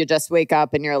you just wake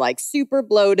up and you're like super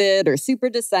bloated or super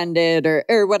descended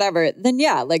or whatever. Then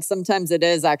yeah, like sometimes it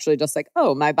is actually just like,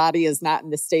 oh, my body is not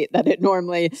in the state that it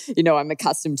normally, I'm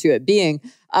accustomed to it being.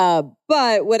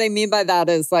 But what I mean by that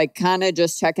is like kind of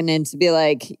just checking in to be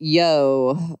like,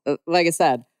 yo, like I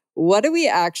said, what are we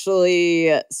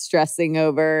actually stressing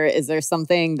over? Is there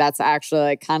something that's actually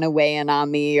like kind of weighing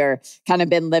on me or kind of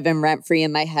been living rent free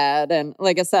in my head? And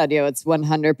like I said, it's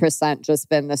 100% just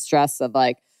been the stress of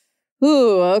like,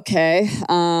 ooh, okay.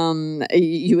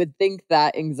 You would think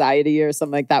that anxiety or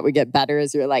something like that would get better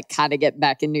as you're like kind of get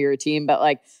back into your routine. But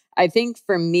like, I think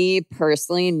for me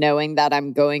personally, knowing that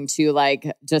I'm going to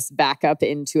like just back up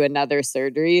into another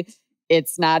surgery,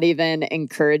 it's not even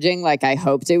encouraging like I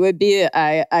hoped it would be.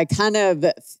 I kind of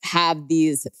have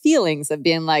these feelings of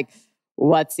being like,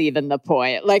 what's even the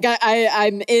point? Like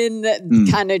I'm in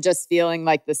kind of just feeling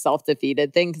like the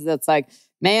self-defeated thing because it's like,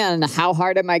 man, how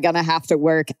hard am I going to have to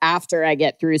work after I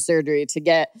get through surgery to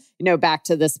get, back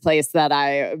to this place that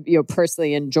I,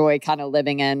 personally enjoy kind of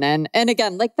living in. And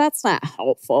again, like that's not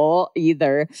helpful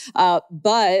either.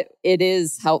 But it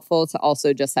is helpful to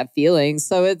also just have feelings.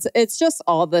 So it's just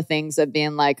all the things of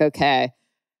being like, okay,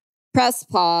 press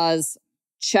pause,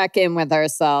 check in with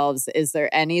ourselves. Is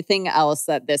there anything else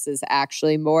that this is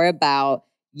actually more about?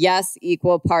 Yes,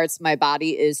 equal parts, my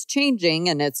body is changing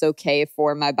and it's okay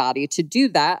for my body to do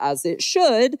that as it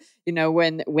should,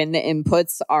 when the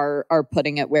inputs are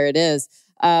putting it where it is.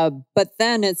 But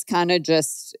then it's kind of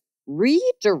just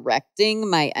redirecting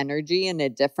my energy in a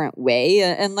different way.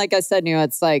 And like I said,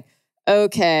 it's like,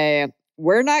 okay,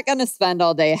 we're not going to spend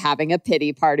all day having a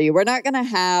pity party. We're not going to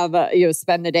have,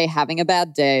 spend the day having a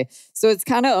bad day. So it's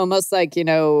kind of almost like,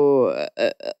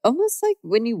 almost like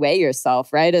when you weigh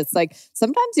yourself, right? It's like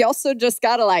sometimes you also just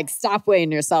got to like stop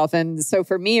weighing yourself. And so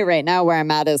for me right now, where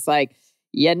I'm at is like,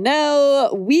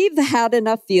 we've had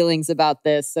enough feelings about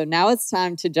this. So now it's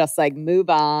time to just like move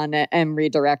on and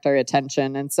redirect our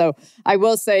attention. And so I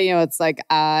will say, it's like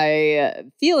I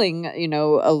feeling,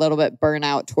 a little bit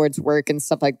burnout towards work and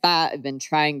stuff like that. I've been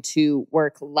trying to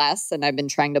work less and I've been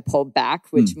trying to pull back,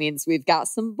 which means we've got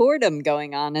some boredom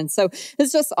going on. And so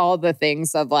it's just all the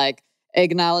things of like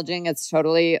acknowledging it's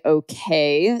totally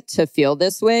okay to feel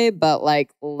this way, but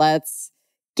like, let's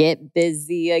get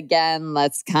busy again.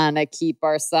 Let's kind of keep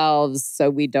ourselves so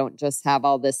we don't just have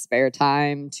all this spare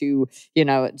time to,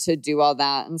 to do all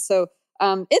that. And so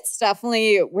it's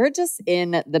definitely, we're just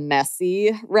in the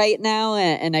messy right now.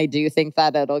 And I do think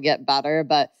that it'll get better,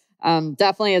 but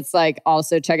definitely it's like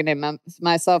also checking in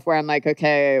myself where I'm like,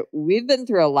 okay, we've been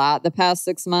through a lot the past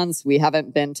 6 months. We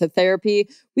haven't been to therapy.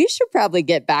 We should probably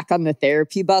get back on the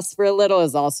therapy bus for a little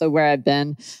is also where I've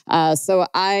been. So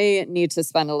I need to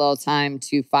spend a little time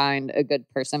to find a good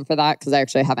person for that because I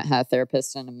actually haven't had a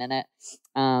therapist in a minute.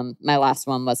 My last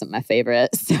one wasn't my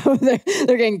favorite. So they're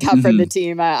getting cut from the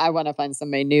team. I want to find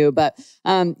somebody new. But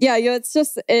it's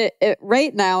just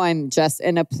right now I'm just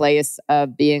in a place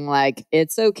of being like,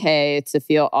 it's okay to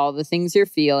feel all the things you're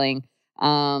feeling.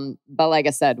 But like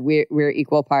I said, we're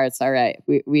equal parts. All right.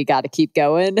 We got to keep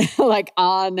going like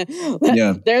on.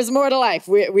 Yeah. There's more to life.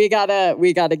 We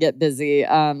gotta get busy.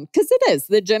 Cause it is,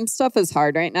 the gym stuff is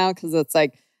hard right now. Cause it's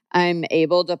like, I'm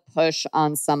able to push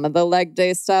on some of the leg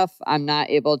day stuff. I'm not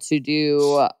able to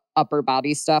do upper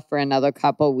body stuff for another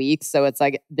couple weeks. So it's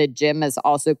like the gym has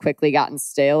also quickly gotten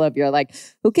stale of you're like,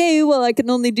 okay, well, I can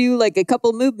only do like a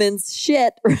couple movements.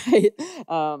 Shit. Right.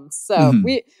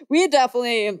 We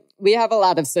definitely, we have a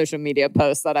lot of social media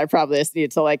posts that I probably just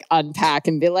need to like unpack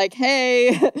and be like, hey,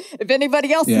 if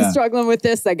anybody else is struggling with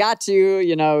this, I got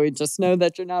you, just know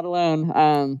that you're not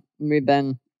alone. We've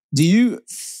been. Do you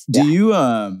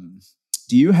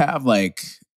have like,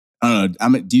 I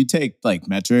don't know, do you take like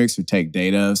metrics or take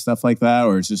data, stuff like that?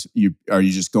 Or it's just, are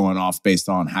you just going off based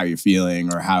on how you're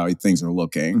feeling or how things are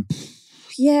looking?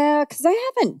 Yeah, because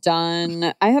I haven't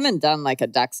done like a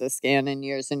DEXA scan in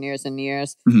years and years and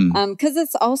years. Because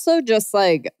it's also just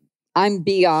like, I'm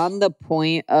beyond the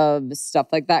point of stuff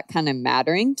like that kind of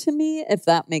mattering to me, if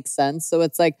that makes sense. So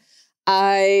it's like,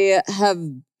 I have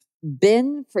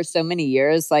been for so many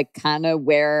years, like kind of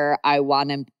where I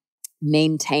want to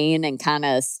maintain and kind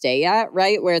of stay at,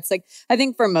 right? Where it's like, I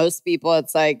think for most people,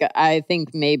 it's like, I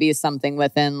think maybe something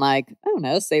within like, I don't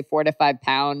know, say 4 to 5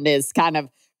 pound is kind of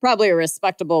probably a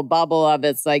respectable bubble of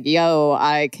it's like, yo,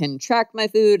 I can track my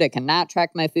food. I cannot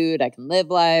track my food. I can live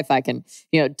life. I can,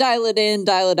 dial it in,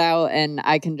 dial it out, and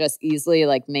I can just easily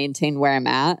like maintain where I'm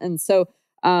at. And so,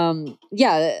 I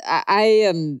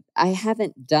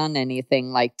haven't done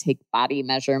anything like take body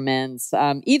measurements,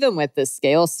 even with the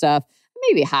scale stuff.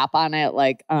 Maybe hop on it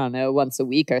like, I don't know, once a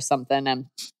week or something. And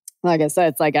like I said,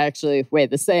 it's like actually weigh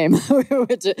the same,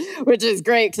 which is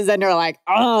great because then you're like,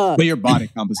 oh. But your body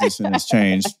composition has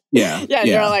changed. Yeah. Yeah.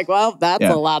 You're like, well, that's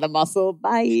a lot of muscle.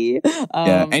 Bye.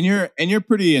 And you're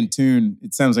pretty in tune.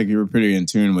 It sounds like you were pretty in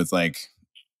tune with like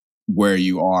where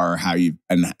you are, how you,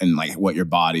 and like what your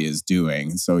body is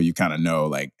doing. So you kind of know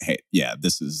like, hey, yeah,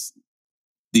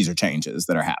 these are changes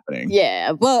that are happening.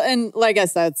 Yeah. Well, and like I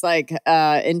said, it's like,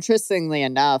 interestingly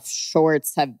enough,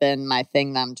 shorts have been my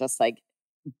thing that I'm just like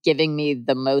giving me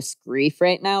the most grief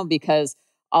right now because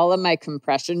all of my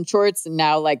compression shorts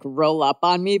now like roll up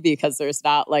on me because there's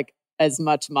not like as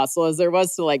much muscle as there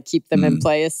was to like keep them in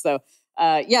place. So,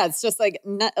 it's just like,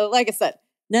 like I said,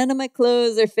 none of my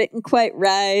clothes are fitting quite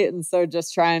right. And so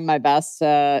just trying my best.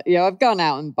 I've gone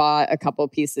out and bought a couple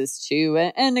pieces too.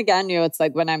 And again, it's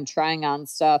like when I'm trying on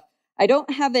stuff, I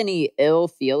don't have any ill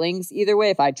feelings either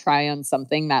way if I try on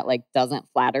something that like doesn't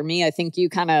flatter me. I think you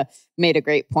kind of made a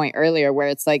great point earlier where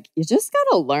it's like, you just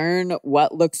got to learn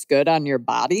what looks good on your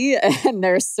body. And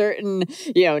there's certain,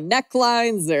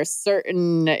 necklines, there's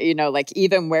certain, like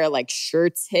even where like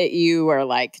shirts hit you or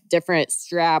like different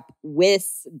strap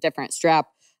widths, different strap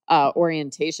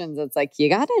orientations. It's like, you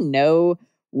got to know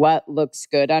what looks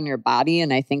good on your body.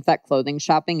 And I think that clothing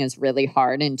shopping is really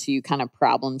hard until you kind of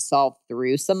problem solve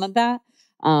through some of that.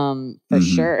 For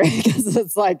sure. Because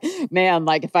it's like, man,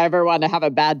 like if I ever want to have a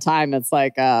bad time, it's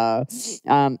like, I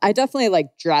definitely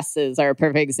like dresses are a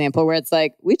perfect example where it's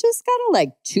like, we just got to like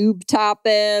tube top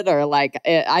it or like,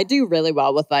 I do really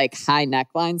well with like high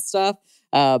neckline stuff.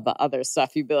 But other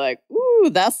stuff, you'd be like,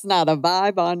 ooh, that's not a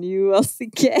vibe on you,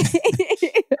 LCK.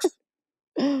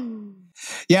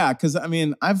 Yeah, because I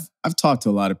mean, I've talked to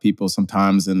a lot of people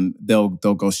sometimes, and they'll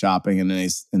go shopping and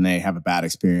they have a bad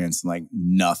experience, and like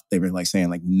nothing. They were like saying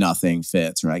like nothing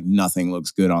fits or like nothing looks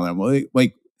good on them. Well,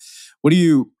 like, what do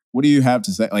you have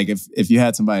to say? Like, if you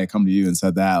had somebody come to you and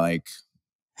said that, like,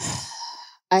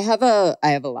 I have a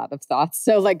lot of thoughts.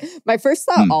 So like my first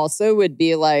thought also would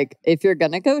be like, if you're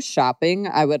going to go shopping,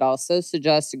 I would also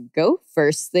suggest go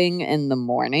first thing in the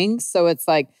morning. So it's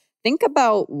like, think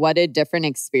about what a different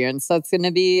experience that's going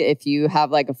to be if you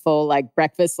have like a full like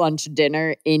breakfast, lunch,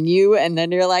 dinner in you. And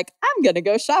then you're like, I'm going to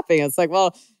go shopping. It's like,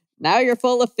 well, now you're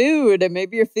full of food and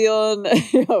maybe you're feeling,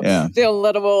 feeling a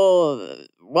little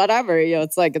whatever.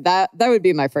 It's like that would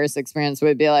be my first experience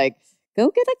would be like, go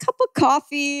get a cup of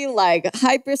coffee, like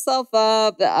hype yourself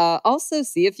up. Also,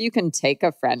 see if you can take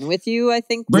a friend with you. I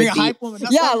think bring a hype woman.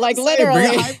 That's like literally,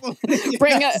 bring a hype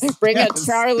woman. bring a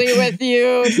Charlie with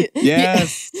you.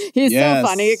 He's so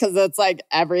funny because it's like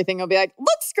everything will be like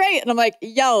looks great, and I'm like,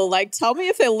 yo, like tell me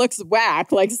if it looks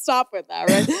whack. Like stop with that,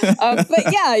 right?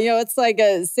 But yeah, it's like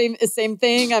a same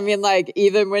thing. I mean, like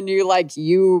even when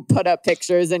you put up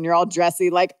pictures and you're all dressy,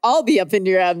 like I'll be up in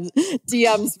your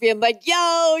DMs being like,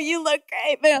 yo, you look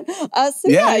great, man.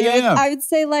 I would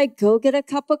say like go get a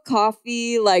cup of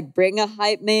coffee, like bring a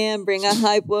hype man, bring a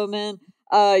hype woman,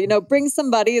 bring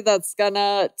somebody that's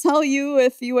gonna tell you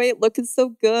if you ain't looking so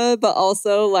good, but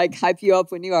also like hype you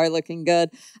up when you are looking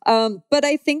good. But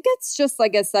I think it's just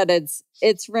like I said,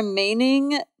 it's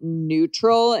remaining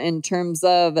neutral in terms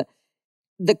of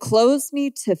the clothes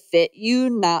need to fit you,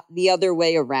 not the other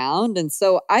way around. And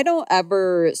so I don't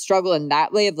ever struggle in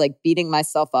that way of like beating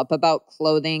myself up about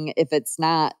clothing if it's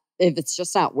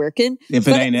just not working. If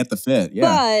it ain't at the fit,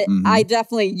 yeah. But I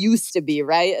definitely used to be,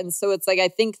 right? And so it's like, I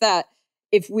think that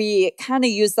if we kind of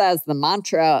use that as the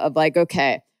mantra of like,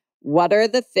 okay, what are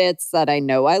the fits that I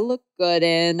know I look good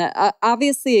in?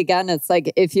 Obviously, again, it's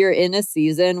like if you're in a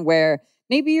season where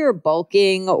maybe you're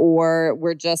bulking or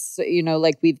we're just,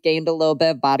 like we've gained a little bit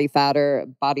of body fat or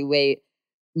body weight,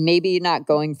 maybe not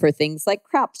going for things like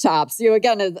crop tops.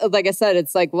 Again, like I said,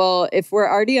 it's like, well, if we're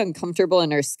already uncomfortable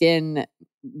in our skin,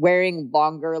 wearing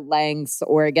longer lengths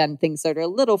or again, things that are a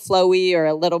little flowy or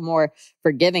a little more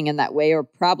forgiving in that way are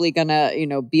probably going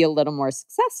to, be a little more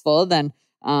successful than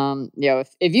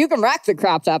if you can rock the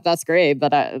crop top, that's great.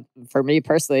 But for me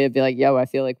personally, it'd be like, yo, I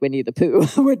feel like Winnie the Pooh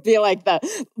would be like the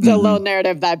little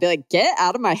narrative that I'd be like, get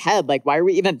out of my head. Like, why are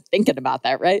we even thinking about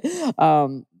that? Right.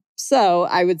 So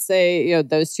I would say,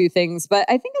 those two things. But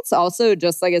I think it's also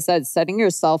just, like I said, setting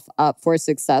yourself up for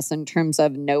success in terms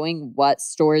of knowing what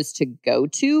stores to go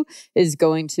to is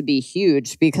going to be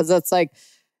huge, because it's like,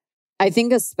 I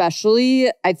think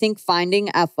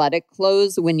finding athletic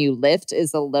clothes when you lift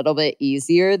is a little bit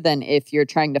easier than if you're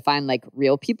trying to find like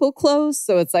real people clothes.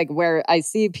 So it's like where I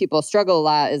see people struggle a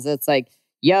lot is it's like,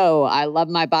 yo, I love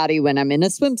my body when I'm in a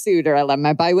swimsuit, or I love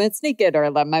my body when it's naked, or I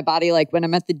love my body like when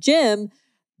I'm at the gym.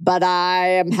 But I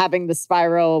am having the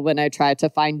spiral when I try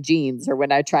to find jeans, or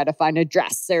when I try to find a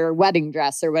dress or a wedding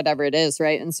dress or whatever it is,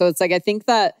 right? And so it's like, I think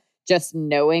that just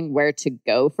knowing where to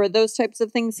go for those types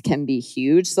of things can be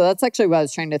huge. So that's actually what I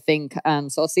was trying to think.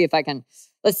 So let's see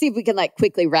if we can like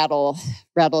quickly rattle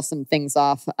some things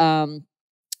off.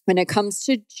 When it comes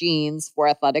to jeans for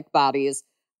athletic bodies,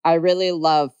 I really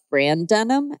love Fran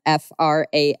denim,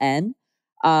 Fran.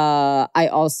 I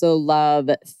also love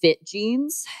fit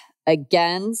jeans.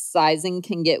 Again, sizing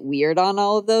can get weird on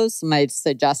all of those. So my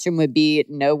suggestion would be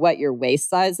know what your waist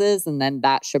size is, and then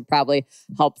that should probably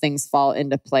help things fall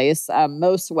into place.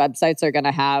 Most websites are going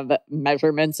to have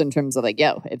measurements in terms of like,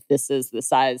 if this is the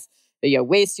size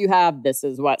waist you have, this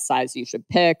is what size you should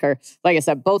pick. Or like I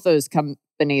said, both those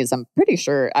companies, I'm pretty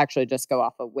sure, actually just go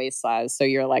off of waist size. So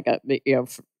you're like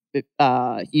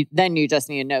you just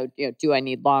need to know, do I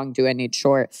need long? Do I need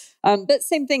short? But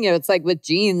same thing, it's like with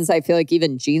jeans, I feel like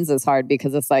even jeans is hard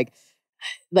because it's like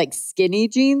skinny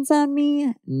jeans on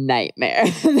me, nightmare.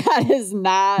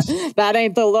 That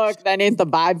ain't the look. That ain't the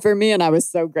vibe for me. And I was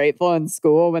so grateful in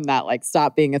school when that like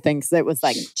stopped being a thing, because it was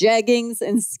like jeggings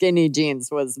and skinny jeans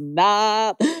was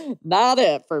not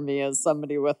it for me as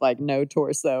somebody with like no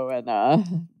torso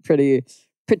and pretty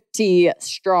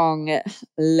strong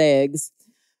legs.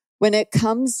 When it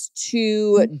comes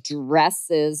to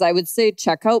dresses, I would say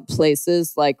check out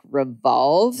places like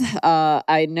Revolve.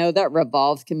 I know that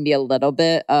Revolve can be a little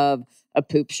bit of a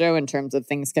poop show in terms of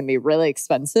things can be really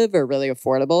expensive or really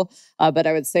affordable. But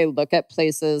I would say look at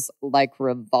places like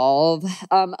Revolve.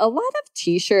 A lot of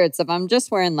t-shirts, if I'm just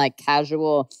wearing like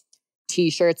casual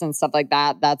t-shirts and stuff like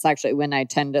that, that's actually when I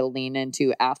tend to lean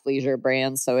into athleisure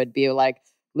brands. So it'd be like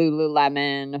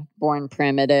Lululemon, Born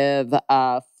Primitive,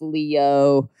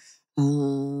 Fleo.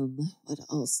 What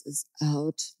else is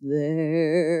out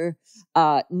there?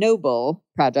 Noble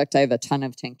Project. I have a ton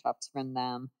of tank tops from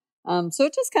them. So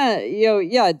it just kind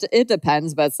of, it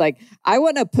depends, but it's like, I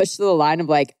want to push to the line of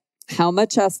like, how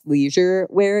much athleisure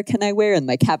wear can I wear and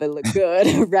like have it look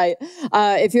good, right?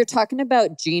 If you're talking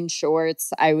about jean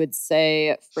shorts, I would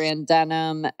say Fran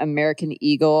denim, American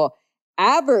Eagle.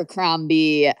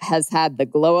 Abercrombie has had the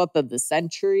glow up of the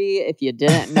century. If you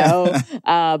didn't know,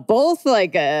 both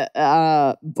like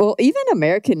even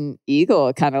American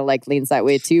Eagle kind of like leans that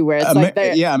way too, where it's like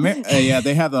they have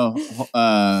the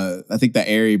I think the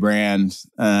Aerie brand,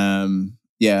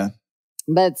 yeah.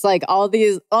 But it's like all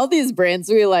these brands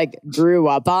we like grew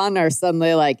up on are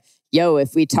suddenly like, yo,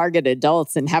 if we target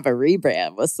adults and have a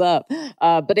rebrand, what's up?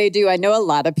 But I know a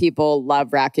lot of people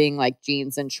love rocking like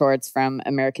jeans and shorts from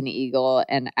American Eagle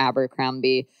and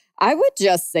Abercrombie. I would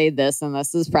just say this, and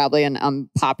this is probably an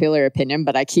unpopular opinion,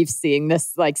 but I keep seeing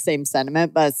this like same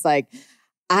sentiment, but it's like,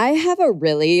 I have a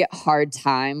really hard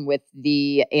time with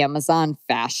the Amazon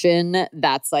fashion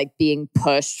that's like being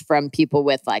pushed from people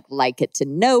with like it to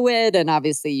know it. And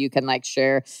obviously you can like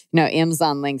share,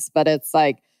 Amazon links, but it's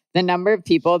like, the number of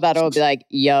people that will be like,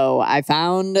 yo, I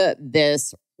found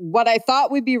this, what I thought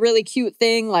would be really cute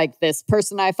thing. Like this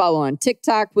person I follow on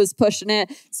TikTok was pushing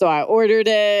it. So I ordered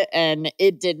it and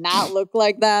it did not look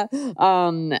like that.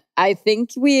 I think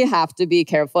we have to be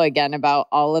careful again about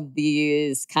all of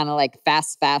these kind of like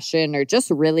fast fashion or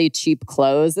just really cheap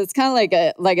clothes. It's kind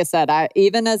of like I said,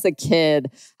 even as a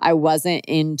kid, I wasn't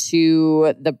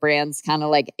into the brands kind of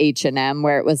like H&M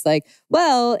where it was like,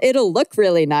 well, it'll look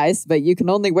really nice, but you can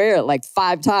only wear it like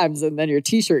 5 times and then your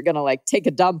t-shirt gonna like take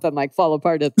a dump and like fall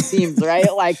apart at the seams,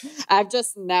 right? Like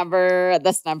that's never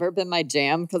been my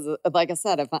jam because like I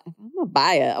said, if I'm gonna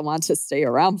buy it, I want to stay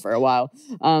around for a while.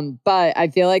 But I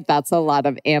feel like that's a lot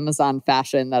of Amazon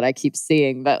fashion that I keep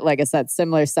seeing. But like I said,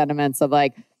 similar sentiments of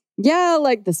like, yeah,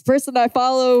 like this person I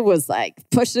follow was like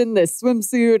pushing this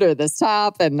swimsuit or this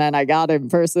top, and then I got it in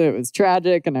person. It was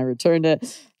tragic, and I returned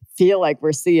it. Feel like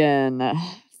we're feeling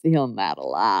that a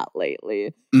lot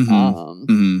lately.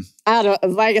 I don't.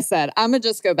 Like I said, I'm gonna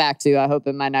just go back to. I hope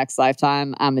in my next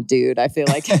lifetime, I'm a dude. I feel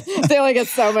like it's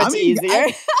so much easier.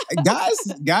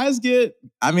 Guys get.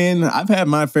 I mean, I've had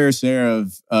my fair share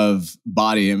of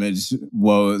body image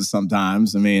woes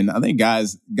sometimes. I mean, I think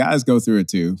guys go through it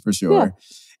too, for sure.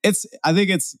 Yeah. I think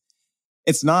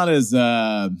it's not as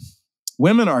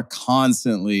women are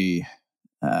constantly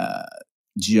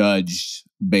judged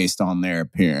based on their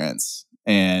appearance.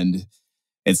 And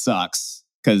it sucks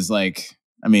because, like,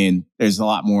 I mean, there's a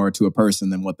lot more to a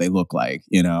person than what they look like,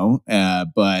 you know?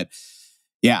 But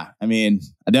yeah, I mean,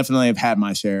 I definitely have had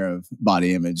my share of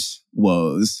body image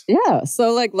woes. Yeah.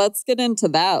 So like, let's get into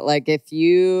that. Like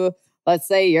let's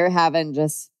say you're having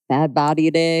just bad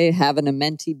body day, having a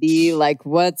mentee bee, like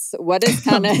what is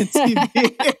kind of,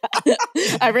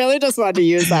 I really just wanted to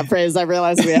use that phrase. I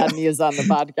realized we hadn't used on the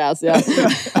podcast. Yeah.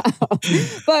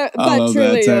 but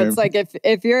truly it's like,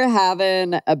 if you're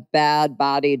having a bad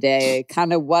body day,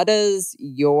 kind of what is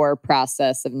your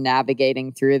process of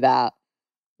navigating through that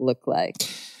look like?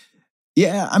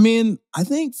 Yeah, I mean, I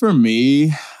think for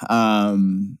me,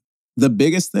 the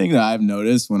biggest thing that I've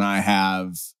noticed when I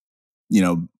have,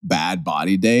 bad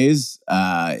body days,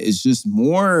 is just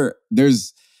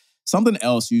there's something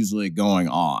else usually going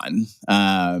on.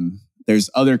 There's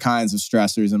other kinds of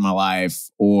stressors in my life,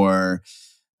 or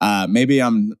maybe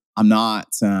I'm not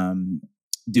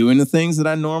doing the things that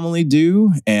I normally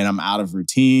do, and I'm out of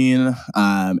routine,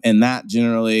 and that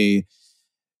generally,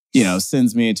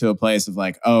 sends me into a place of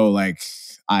like, oh, like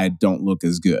I don't look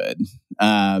as good,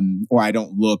 or I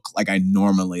don't look like I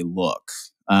normally look.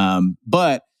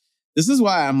 But this is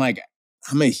why I'm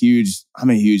a huge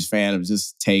fan of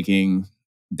just taking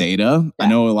data. Yeah. I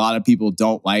know a lot of people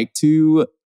don't like to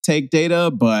take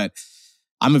data, but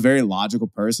I'm a very logical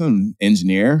person,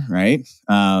 engineer, right?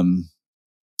 And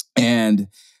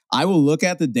I will look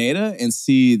at the data and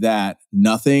see that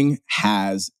nothing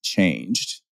has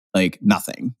changed. Like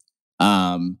nothing.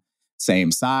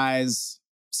 Same size,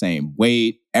 same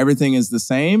weight, everything is the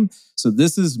same. So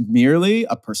this is merely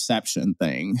a perception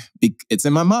thing. It's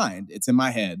in my mind, it's in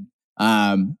my head.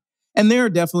 And there are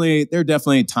definitely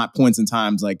points and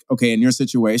times like, okay, in your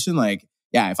situation, like,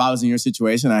 yeah, if I was in your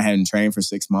situation, I hadn't trained for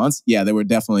 6 months. Yeah, there would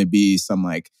definitely be some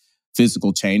like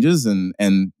physical changes, and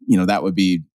that would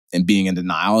be, and being in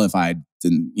denial if I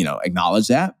didn't, acknowledge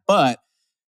that. But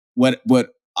what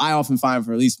I often find,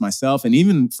 for at least myself, and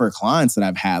even for clients that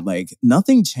I've had, like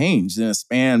nothing changed in a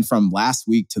span from last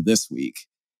week to this week.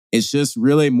 It's just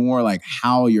really more like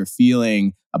how you're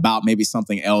feeling about maybe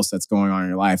something else that's going on in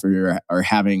your life, or you're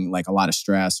having like a lot of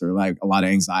stress or like a lot of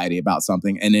anxiety about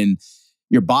something. And then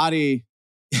your body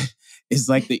is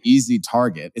like the easy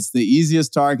target. It's the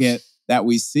easiest target that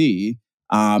we see.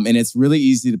 And it's really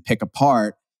easy to pick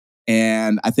apart.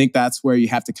 And I think that's where you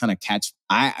have to kind of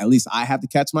I have to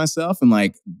catch myself and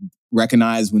like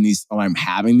recognize when I'm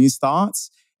having these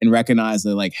thoughts, and recognize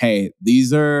that like, hey,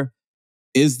 is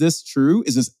this true?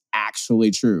 Is this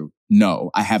actually true?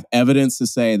 No, I have evidence to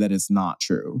say that it's not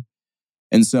true.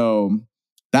 And so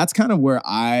that's kind of where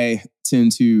I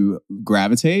tend to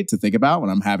gravitate to think about when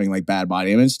I'm having like bad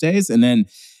body image days. And then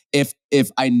if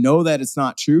I know that it's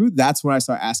not true, that's when I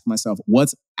start asking myself,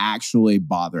 what's actually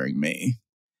bothering me?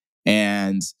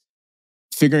 And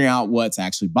figuring out what's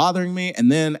actually bothering me,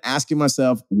 and then asking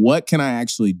myself, what can I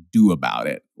actually do about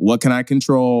it? What can I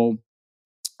control?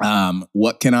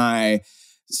 What can I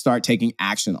start taking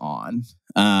action on?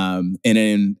 And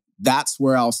then that's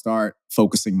where I'll start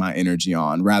focusing my energy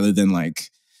on, rather than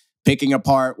like picking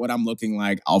apart what I'm looking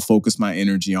like. I'll focus my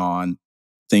energy on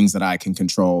things that I can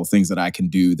control, things that I can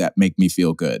do that make me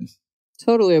feel good.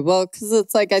 Totally. Well, because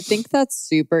it's like, I think that's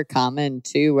super common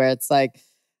too, where it's like,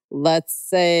 let's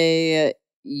say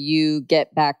you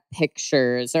get back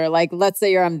pictures, or like, let's say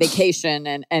you're on vacation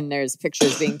and there's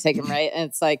pictures being taken, right? And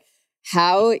it's like,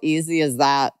 how easy is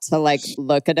that to like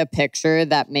look at a picture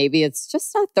that maybe it's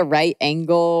just not the right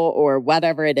angle or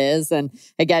whatever it is. And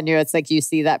again, it's like you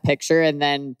see that picture and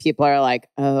then people are like,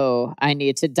 oh, I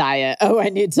need to diet. Oh, I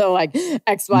need to like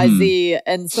XYZ.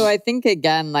 And so I think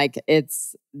again, like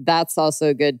that's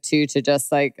also good too, to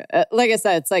just like I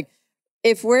said, it's like,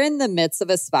 if we're in the midst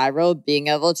of a spiral, being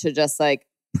able to just like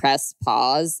press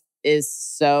pause is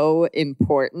so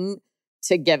important,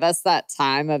 to give us that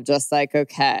time of just like,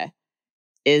 okay,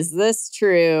 is this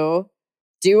true?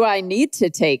 Do I need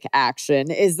to take action?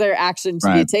 Is there action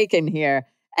to be taken here?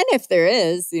 And if there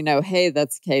is, hey,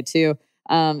 that's okay too.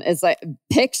 It's like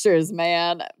pictures,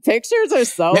 man. Pictures are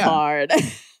so hard.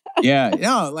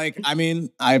 Yeah. Like, I mean,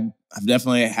 I've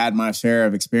definitely had my share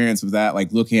of experience with that,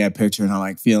 like looking at a picture and I'm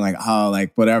like feeling like, oh,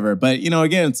 like whatever. But,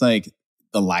 again, it's like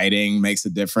the lighting makes a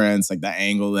difference. Like the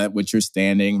angle at which you're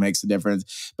standing makes a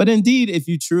difference. But indeed, if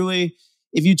you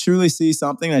truly see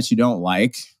something that you don't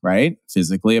like, right,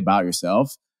 physically about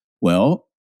yourself, well,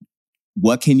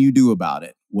 what can you do about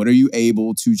it? What are you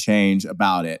able to change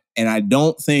about it? And I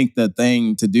don't think the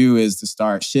thing to do is to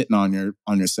start shitting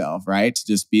on yourself, right? To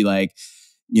just be like,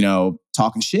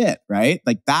 talking shit, right?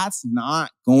 Like that's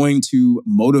not going to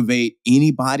motivate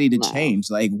anybody to change.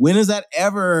 Like when has that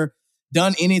ever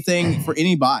done anything for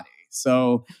anybody?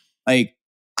 So like,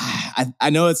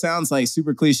 I know it sounds like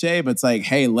super cliche, but it's like,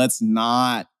 hey, let's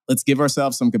give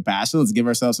ourselves some compassion. Let's give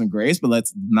ourselves some grace, but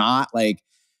let's not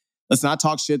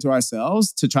talk shit to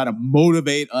ourselves to try to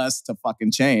motivate us to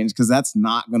fucking change, because that's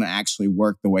not going to actually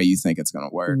work the way you think it's going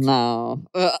to work. No.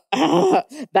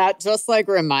 That just like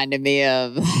reminded me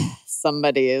of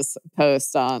somebody's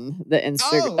post on the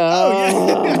Instagram.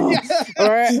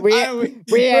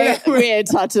 We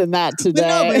ain't touching that today.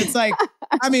 No, but it's like,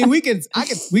 I mean, we could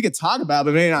talk about it,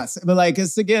 but maybe not. But like,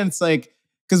 it's again, it's like,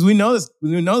 because we know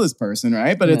this person,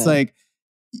 right? But it's like,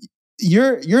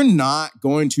 you're not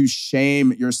going to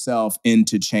shame yourself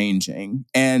into changing.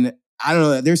 And I don't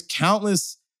know, there's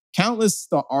countless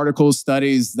articles,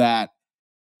 studies that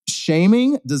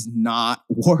shaming does not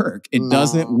work. It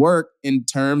doesn't work in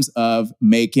terms of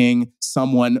making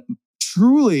someone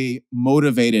truly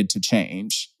motivated to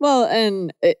change. Well,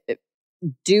 and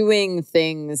doing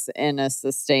things in a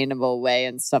sustainable way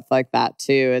and stuff like that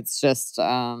too. It's just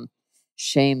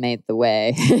shame ain't the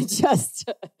way.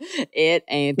 It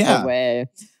ain't the way.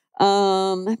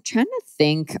 I'm trying to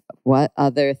think what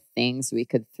other things we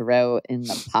could throw in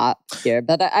the pot here,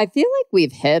 but I feel like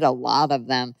we've hit a lot of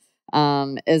them.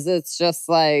 It's just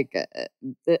like,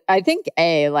 I think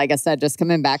like I said, just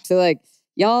coming back to like,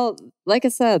 y'all, like I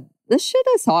said, this shit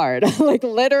is hard. Like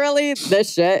literally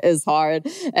this shit is hard.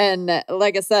 And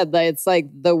like I said, it's like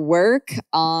the work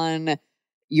on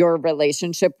your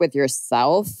relationship with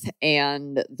yourself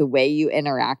and the way you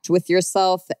interact with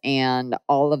yourself and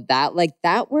all of that, like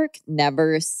that work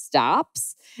never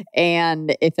stops.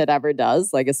 And if it ever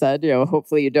does, like I said,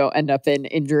 hopefully you don't end up in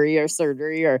injury or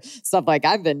surgery or stuff like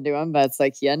I've been doing, but it's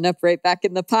like you end up right back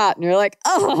in the pot and you're like,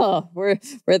 oh, we're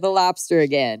the lobster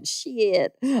again.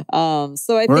 Shit.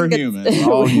 So I think human.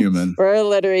 We're all human. We're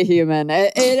literally human.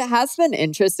 It has been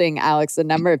interesting, Alex, the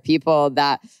number of people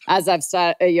that, as I've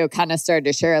kind of started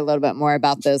to share a little bit more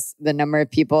about this, the number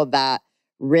of people that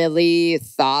really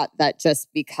thought that just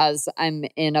because I'm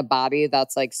in a body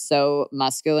that's like so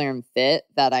muscular and fit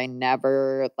that I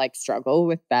never like struggle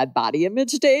with bad body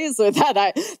image days, or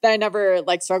that I never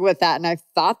like struggle with that. And I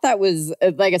thought that was,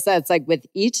 like I said, it's like with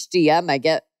each DM I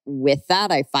get with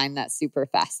that, I find that super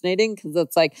fascinating, because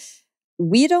it's like,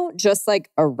 we don't just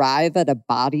like arrive at a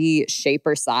body shape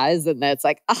or size and then it's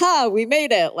like, aha, we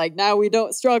made it. Like now we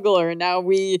don't struggle, or now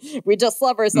we just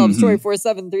love ourselves 24/7,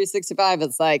 365.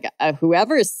 It's like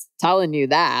whoever's telling you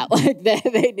that, like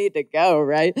they need to go,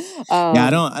 right?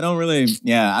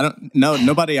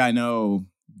 Nobody I know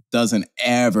doesn't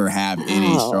ever have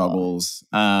any struggles.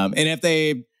 And if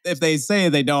they say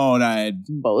they don't,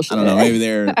 bullshit. I don't know, maybe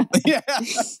they're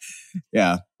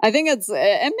yeah. I think it's,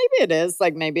 and maybe it is,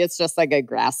 like, maybe it's just like a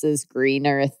grass is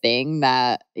greener thing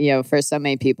that, for so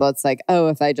many people, it's like, oh,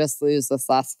 if I just lose this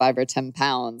last 5 or 10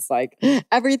 pounds, like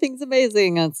everything's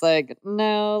amazing. And it's like,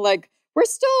 no, like we're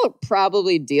still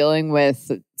probably dealing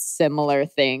with similar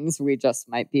things. We just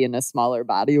might be in a smaller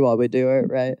body while we do it,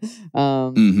 right?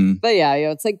 But yeah,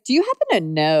 it's like, do you happen to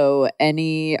know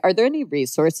are there any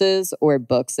resources or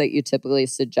books that you typically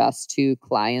suggest to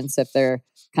clients if they're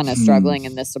kind of struggling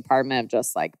in this department of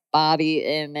just like body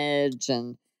image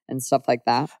and stuff like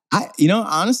that?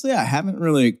 Honestly, I haven't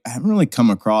really come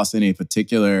across any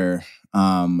particular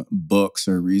books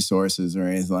or resources or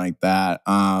anything like that.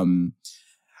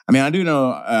 I mean, I do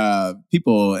know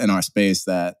people in our space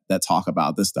that talk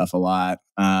about this stuff a lot.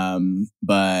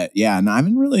 But yeah, no, I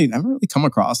haven't really come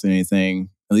across anything,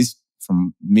 at least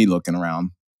from me looking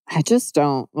around. I just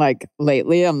don't, like,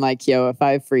 lately I'm like, if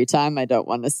I have free time, I don't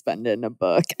want to spend it in a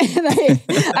book. And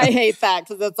I hate that,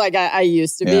 because it's like I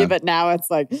used to be, but now it's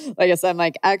like I said, I'm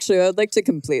like, actually, I would like to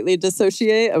completely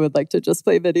dissociate. I would like to just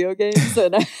play video games.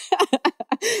 And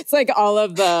it's like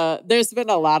there's been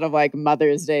a lot of like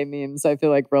Mother's Day memes, I feel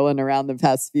like, rolling around the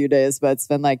past few days, but it's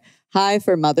been like, hi,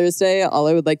 for Mother's Day, all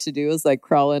I would like to do is like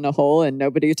crawl in a hole and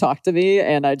nobody talk to me,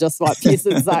 and I just want peace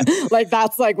inside. Like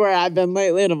that's like where I've been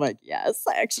lately, and I'm like, yes,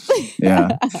 actually.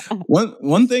 Yeah.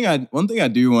 One thing I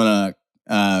do want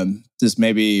to just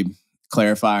maybe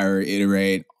clarify or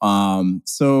iterate.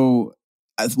 So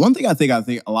one thing I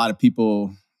think a lot of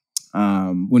people,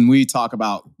 when we talk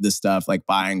about this stuff like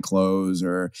buying clothes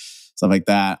or stuff like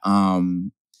that,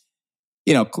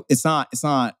 it's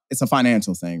a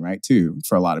financial thing, right? Too,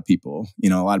 for a lot of people. A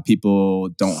lot of people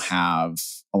don't have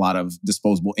a lot of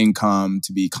disposable income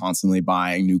to be constantly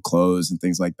buying new clothes and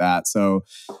things like that. So,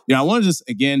 I want to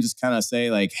just kind of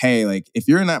say like, hey, like if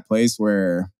you're in that place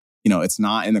where, it's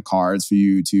not in the cards for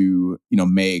you to,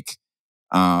 make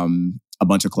a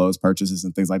bunch of clothes purchases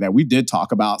and things like that. We did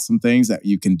talk about some things that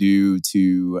you can do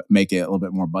to make it a little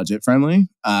bit more budget friendly.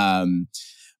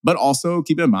 But also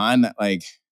keep in mind that like,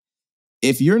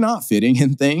 if you're not fitting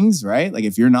in things, right? Like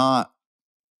if you're not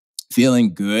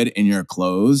feeling good in your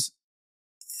clothes,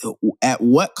 at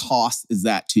what cost is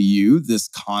that to you? This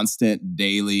constant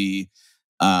daily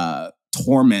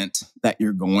torment that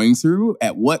you're going through,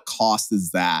 at what cost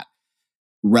is that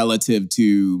relative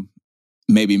to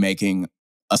maybe making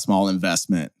a small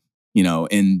investment,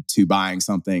 into buying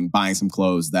some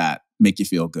clothes that make you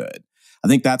feel good? I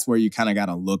think that's where you kind of got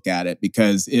to look at it,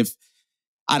 because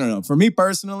I don't know, for me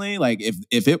personally, like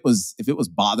if it was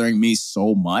bothering me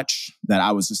so much that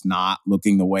I was just not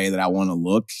looking the way that I want to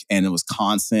look, and it was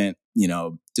constant,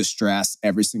 distress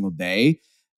every single day,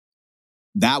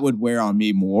 that would wear on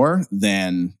me more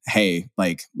than, hey,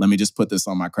 like, let me just put this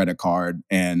on my credit card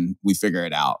and we figure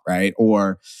it out, right?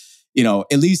 Or,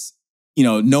 at least,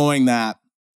 knowing that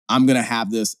I'm going to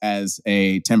have this as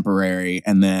a temporary,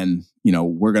 and then,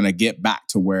 we're going to get back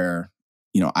to where,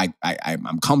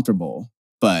 I'm comfortable,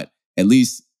 but at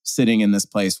least sitting in this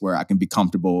place where I can be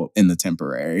comfortable in the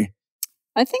temporary.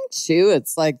 I think too,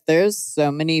 it's like there's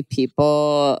so many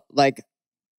people, like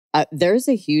there's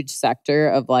a huge sector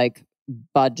of like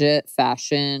budget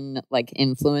fashion, like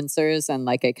influencers and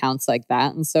like accounts like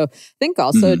that. And so I think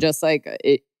also just like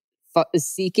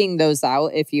seeking those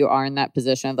out if you are in that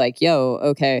position of like, yo,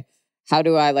 okay, how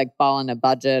do I like ball on a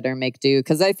budget or make do?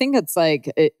 Because I think it's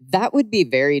like, that would be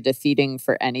very defeating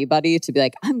for anybody to be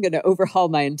like, I'm going to overhaul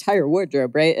my entire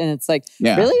wardrobe, right? And it's like,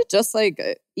 really just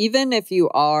like, even if you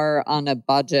are on a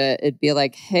budget, it'd be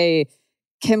like, hey,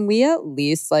 can we at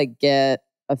least like get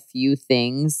a few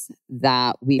things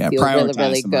that we feel really,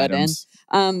 really good items.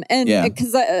 And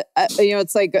because,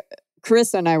 it's like,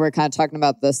 Carissa and I were kind of talking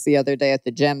about this the other day at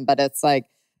the gym, but it's like,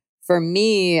 for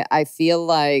me, I feel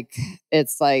like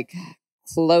it's like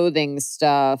clothing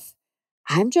stuff.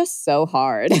 I'm just so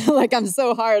hard. Like I'm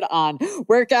so hard on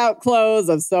workout clothes.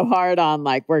 I'm so hard on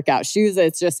like workout shoes.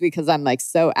 It's just because I'm like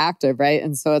so active, right?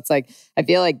 And so it's like, I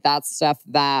feel like that's stuff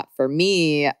that for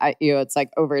me, it's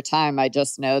like over time, I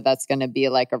just know that's going to be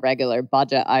like a regular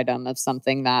budget item of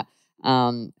something that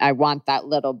I want that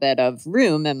little bit of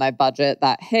room in my budget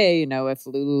that, hey, if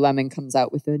Lululemon comes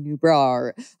out with a new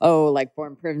bra, or, like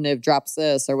Born Primitive drops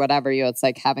this or whatever, it's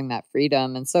like having that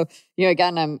freedom. And so,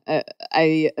 again,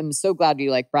 I am so glad you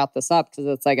like brought this up, because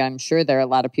it's like, I'm sure there are a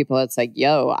lot of people that's like,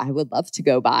 yo, I would love to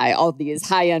go buy all these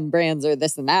high end brands or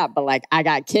this and that, but like I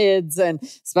got kids, and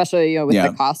especially, with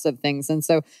the cost of things. And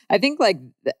so I think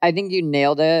you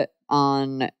nailed it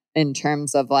in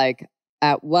terms of like,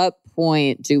 at what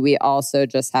point do we also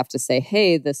just have to say,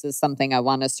 hey, this is something I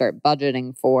want to start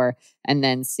budgeting for, and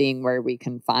then seeing where we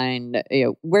can find,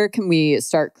 where can we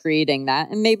start creating that?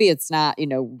 And maybe it's not,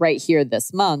 right here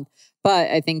this month,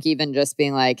 but I think even just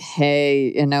being like,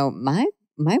 hey, my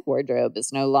wardrobe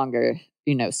is no longer,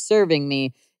 serving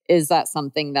me. Is that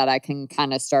something that I can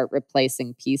kind of start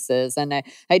replacing pieces? And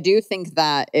I do think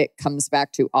that it comes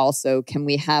back to also, can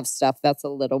we have stuff that's a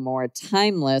little more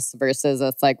timeless versus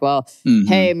it's like, well,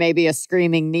 hey, maybe a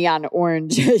screaming neon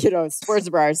orange, sports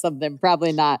bra or something,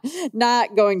 probably not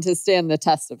going to stand the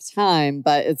test of time.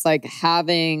 But it's like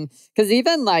having, because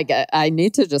even like, I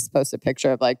need to just post a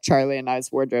picture of like Charlie and I's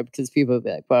wardrobe, because people will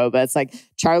be like, whoa, but it's like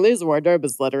Charlie's wardrobe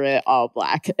is literally all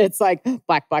black. It's like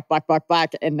black, black, black, black,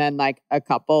 black. And then like a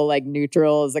couple like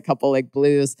neutrals, a couple like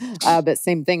blues. But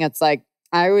same thing. It's like,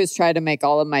 I always try to make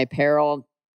all of my apparel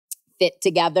fit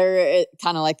together,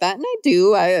 kind of like that. And I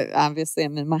do. Obviously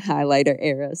I'm in my highlighter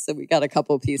era, so we got a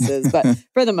couple pieces. But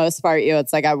for the most part,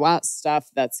 it's like I want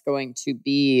stuff that's going to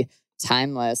be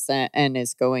timeless and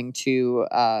is going to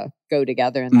go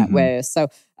together in that way. So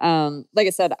like I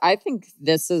said, I think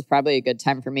this is probably a good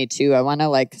time for me too. I want to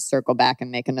like circle back and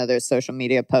make another social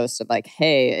media post of like,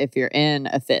 hey, if you're in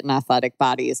a fit and athletic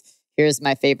bodies, here's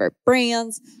my favorite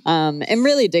brands, and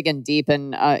really digging deep.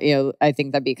 And, I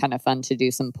think that'd be kind of fun to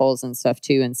do some polls and stuff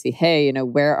too, and see, hey,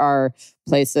 where are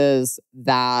places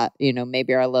that,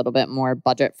 maybe are a little bit more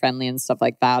budget friendly and stuff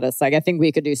like that. It's like, I think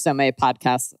we could do so many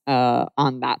podcasts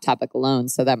on that topic alone.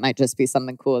 So that might just be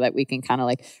something cool that we can kind of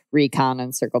like recon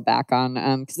and circle back on.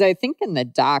 Because I think in the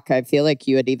doc, I feel like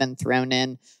you had even thrown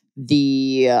in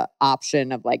the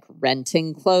option of like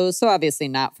renting clothes. So obviously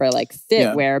not for like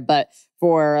fit wear, but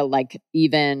for like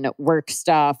even work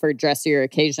stuff or dressier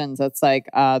occasions. It's like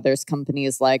there's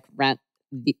companies like Rent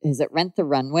the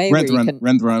Runway? Rent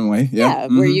the Runway. Yeah.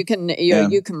 Where you can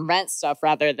you can rent stuff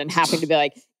rather than having to be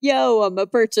like, yo, I'm gonna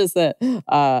purchase it.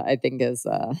 I think is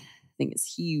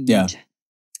huge.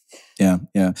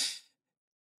 Yeah.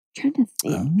 Trying to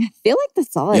think. I feel like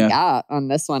that's all I got on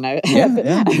this one.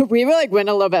 We were like went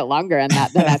a little bit longer on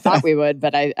that than I thought we would,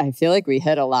 but I feel like we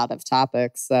hit a lot of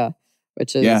topics,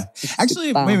 which is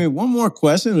Actually, maybe one more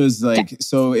question was like,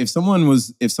 so if someone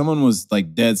was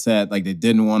like dead set, like they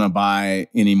didn't want to buy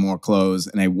any more clothes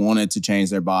and they wanted to change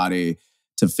their body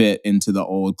to fit into the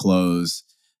old clothes,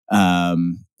 what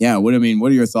are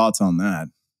your thoughts on that?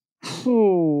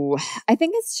 Ooh, I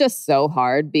think it's just so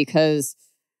hard because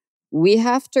we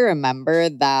have to remember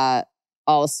that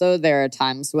also there are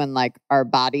times when like our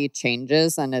body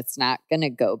changes and it's not going to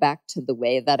go back to the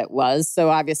way that it was. So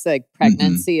obviously like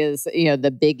pregnancy is,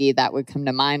 the biggie that would come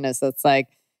to mind is it's like,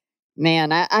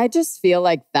 man, I just feel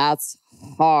like that's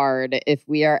hard if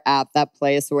we are at that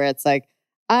place where it's like,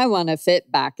 I want to fit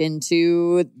back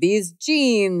into these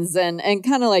jeans and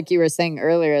kind of like you were saying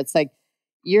earlier, it's like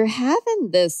you're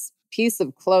having this piece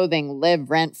of clothing live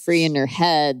rent free in your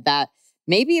head that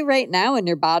maybe right now in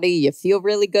your body, you feel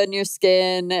really good in your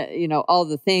skin, all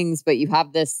the things, but you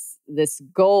have this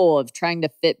goal of trying to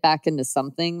fit back into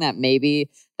something that maybe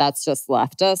that's just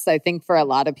left us. I think for a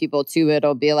lot of people too,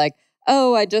 it'll be like,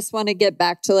 oh, I just want to get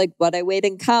back to like what I weighed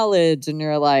in college. And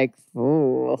you're like,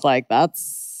 oh, like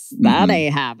that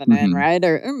ain't happening, right?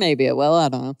 Or maybe it will, I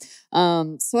don't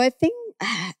know. So I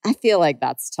feel like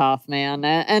that's tough, man.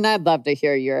 And I'd love to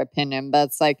hear your opinion, but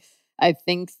it's like, I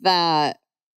think that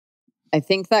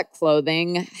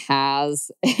clothing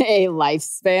has a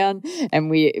lifespan, and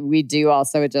we do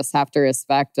also just have to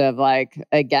respect of like,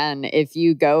 again, if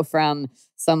you go from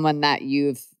someone that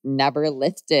you've never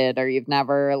lifted or you've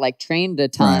never like trained a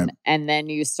ton and then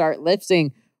you start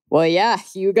lifting, well, yeah,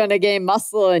 you're going to gain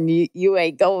muscle and you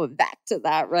ain't going back to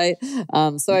that, right?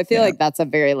 So I feel like that's a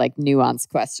very like nuanced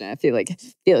question. I feel like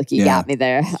you got me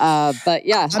there. But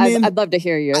yeah, I'd love to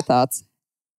hear your thoughts.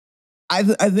 I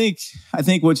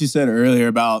think what you said earlier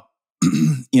about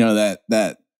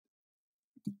that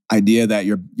idea that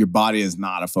your body is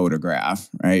not a photograph,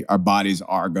 right? Our bodies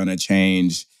are going to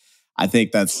change. I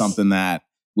think that's something that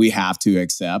we have to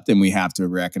accept and we have to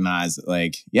recognize that,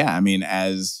 like, yeah, I mean,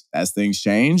 as things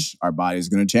change, our body's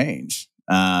going to change.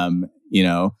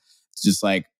 It's just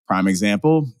like prime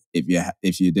example.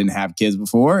 If you didn't have kids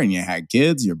before and you had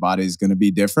kids, your body's going to be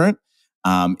different.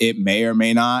 It may or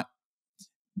may not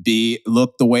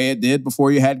look the way it did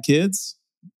before you had kids.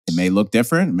 It may look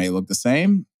different. It may look the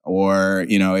same. Or,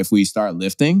 if we start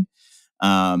lifting,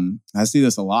 I see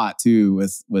this a lot too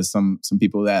with some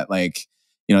people that like,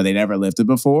 they never lifted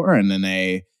before. And then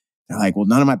they're like, well,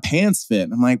 none of my pants fit.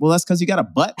 And I'm like, well, that's because you got a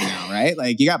butt now, right?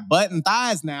 Like you got butt and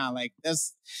thighs now. Like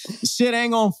this shit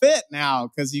ain't gonna fit now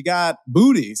because you got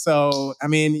booty. So, I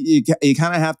mean, you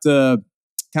kind of have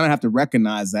to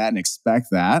recognize that and expect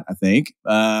that, I think.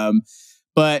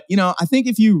 But, I think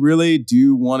if you really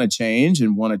do want to change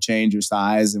and want to change your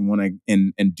size and want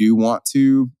to and do want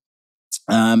to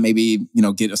maybe,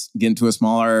 get into a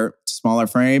smaller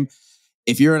frame,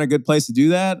 if you're in a good place to do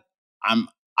that,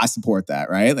 I support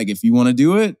that, right? Like if you want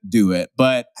to do it.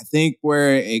 But I think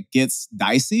where it gets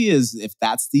dicey is if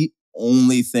that's the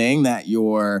only thing that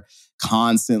you're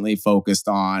constantly focused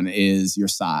on is your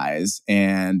size.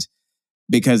 And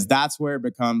because that's where it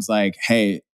becomes like,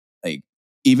 hey, like,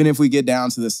 even if we get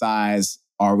down to the size,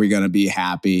 are we going to be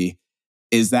happy?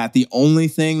 Is that the only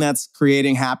thing that's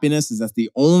creating happiness? Is that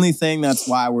the only thing that's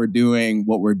why we're doing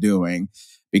what we're doing?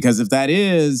 Because if that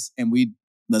is, and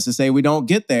let's just say we don't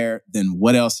get there, then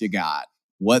what else you got?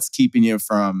 What's keeping you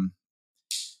from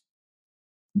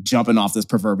jumping off this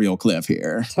proverbial cliff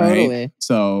here? Totally. Right?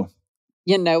 So,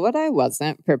 you know what I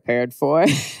wasn't prepared for?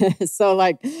 So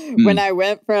like when I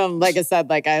went from, like I said,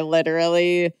 like I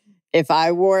literally, if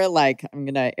I wore like, I'm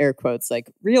going to air quotes,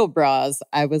 like real bras,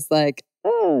 I was like,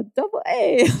 oh, double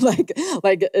A, like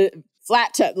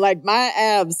flat chest, like my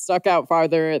abs stuck out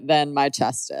farther than my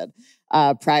chest did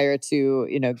prior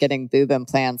to, getting boob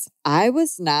implants. I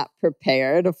was not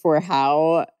prepared for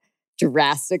how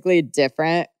drastically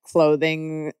different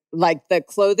clothing, like the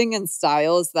clothing and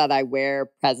styles that I wear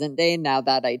present day now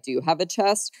that I do have a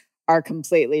chest are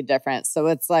completely different. So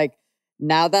it's like,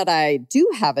 now that I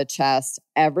do have a chest,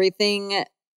 everything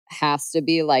has to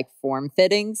be like form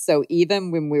fitting. So even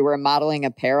when we were modeling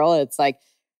apparel, it's like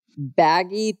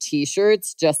baggy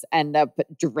t-shirts just end up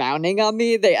drowning on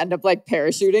me. They end up like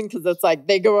parachuting because it's like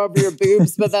they go over your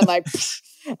boobs, but then like,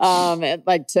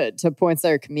 like to points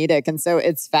that are comedic. And so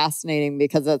it's fascinating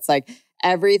because it's like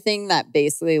everything that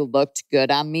basically looked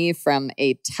good on me from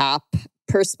a top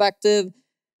perspective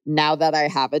now that I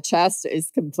have a chest is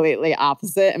completely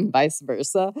opposite and vice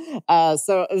versa.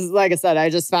 So like I said, I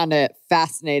just found it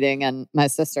fascinating. And my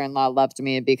sister-in-law loved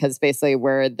me because basically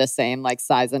we're the same like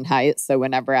size and height. So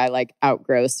whenever I like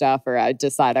outgrow stuff or I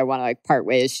decide I want to like part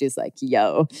ways, she's like,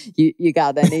 yo, you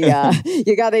got any,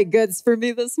 you got any goods for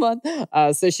me this month?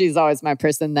 So she's always my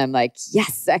person. Then like,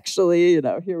 yes, actually,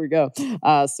 here we go.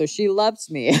 So she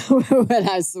loved me when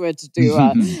I switched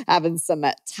to having some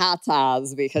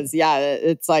tatas because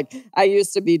it's like I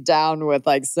used to be down with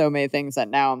like so many things that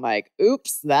now I'm like,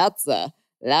 oops, that's a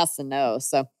no.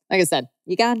 So like I said,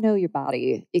 you gotta know your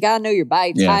body. You gotta know your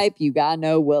body type. You gotta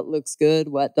know what looks good,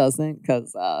 what doesn't.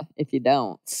 Because if you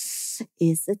don't,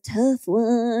 it's a tough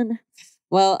one.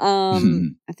 Well,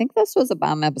 I think this was a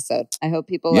bomb episode. I hope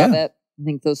people love it. I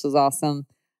think this was awesome.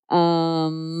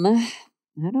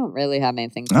 I don't really have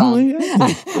anything fun.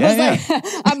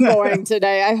 I'm boring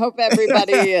today. I hope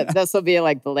everybody, this will be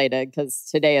like belated because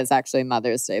today is actually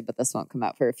Mother's Day, but this won't come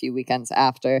out for a few weekends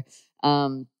after.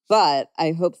 But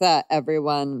I hope that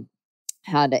everyone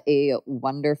had a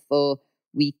wonderful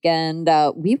weekend.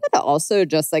 We would also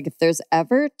just like, if there's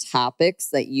ever topics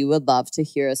that you would love to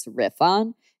hear us riff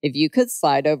on, if you could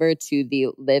slide over to the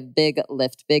Live Big,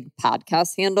 Lift Big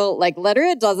podcast handle, like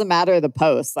literally it doesn't matter the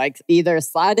post, like either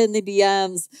slide in the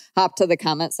DMs, hop to the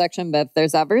comment section. But if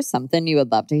there's ever something you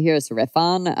would love to hear us riff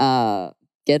on,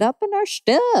 get up in our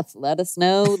stuff. Let us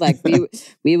know. Like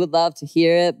we would love to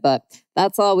hear it. But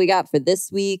that's all we got for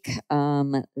this week.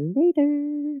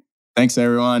 Later. Thanks,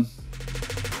 everyone.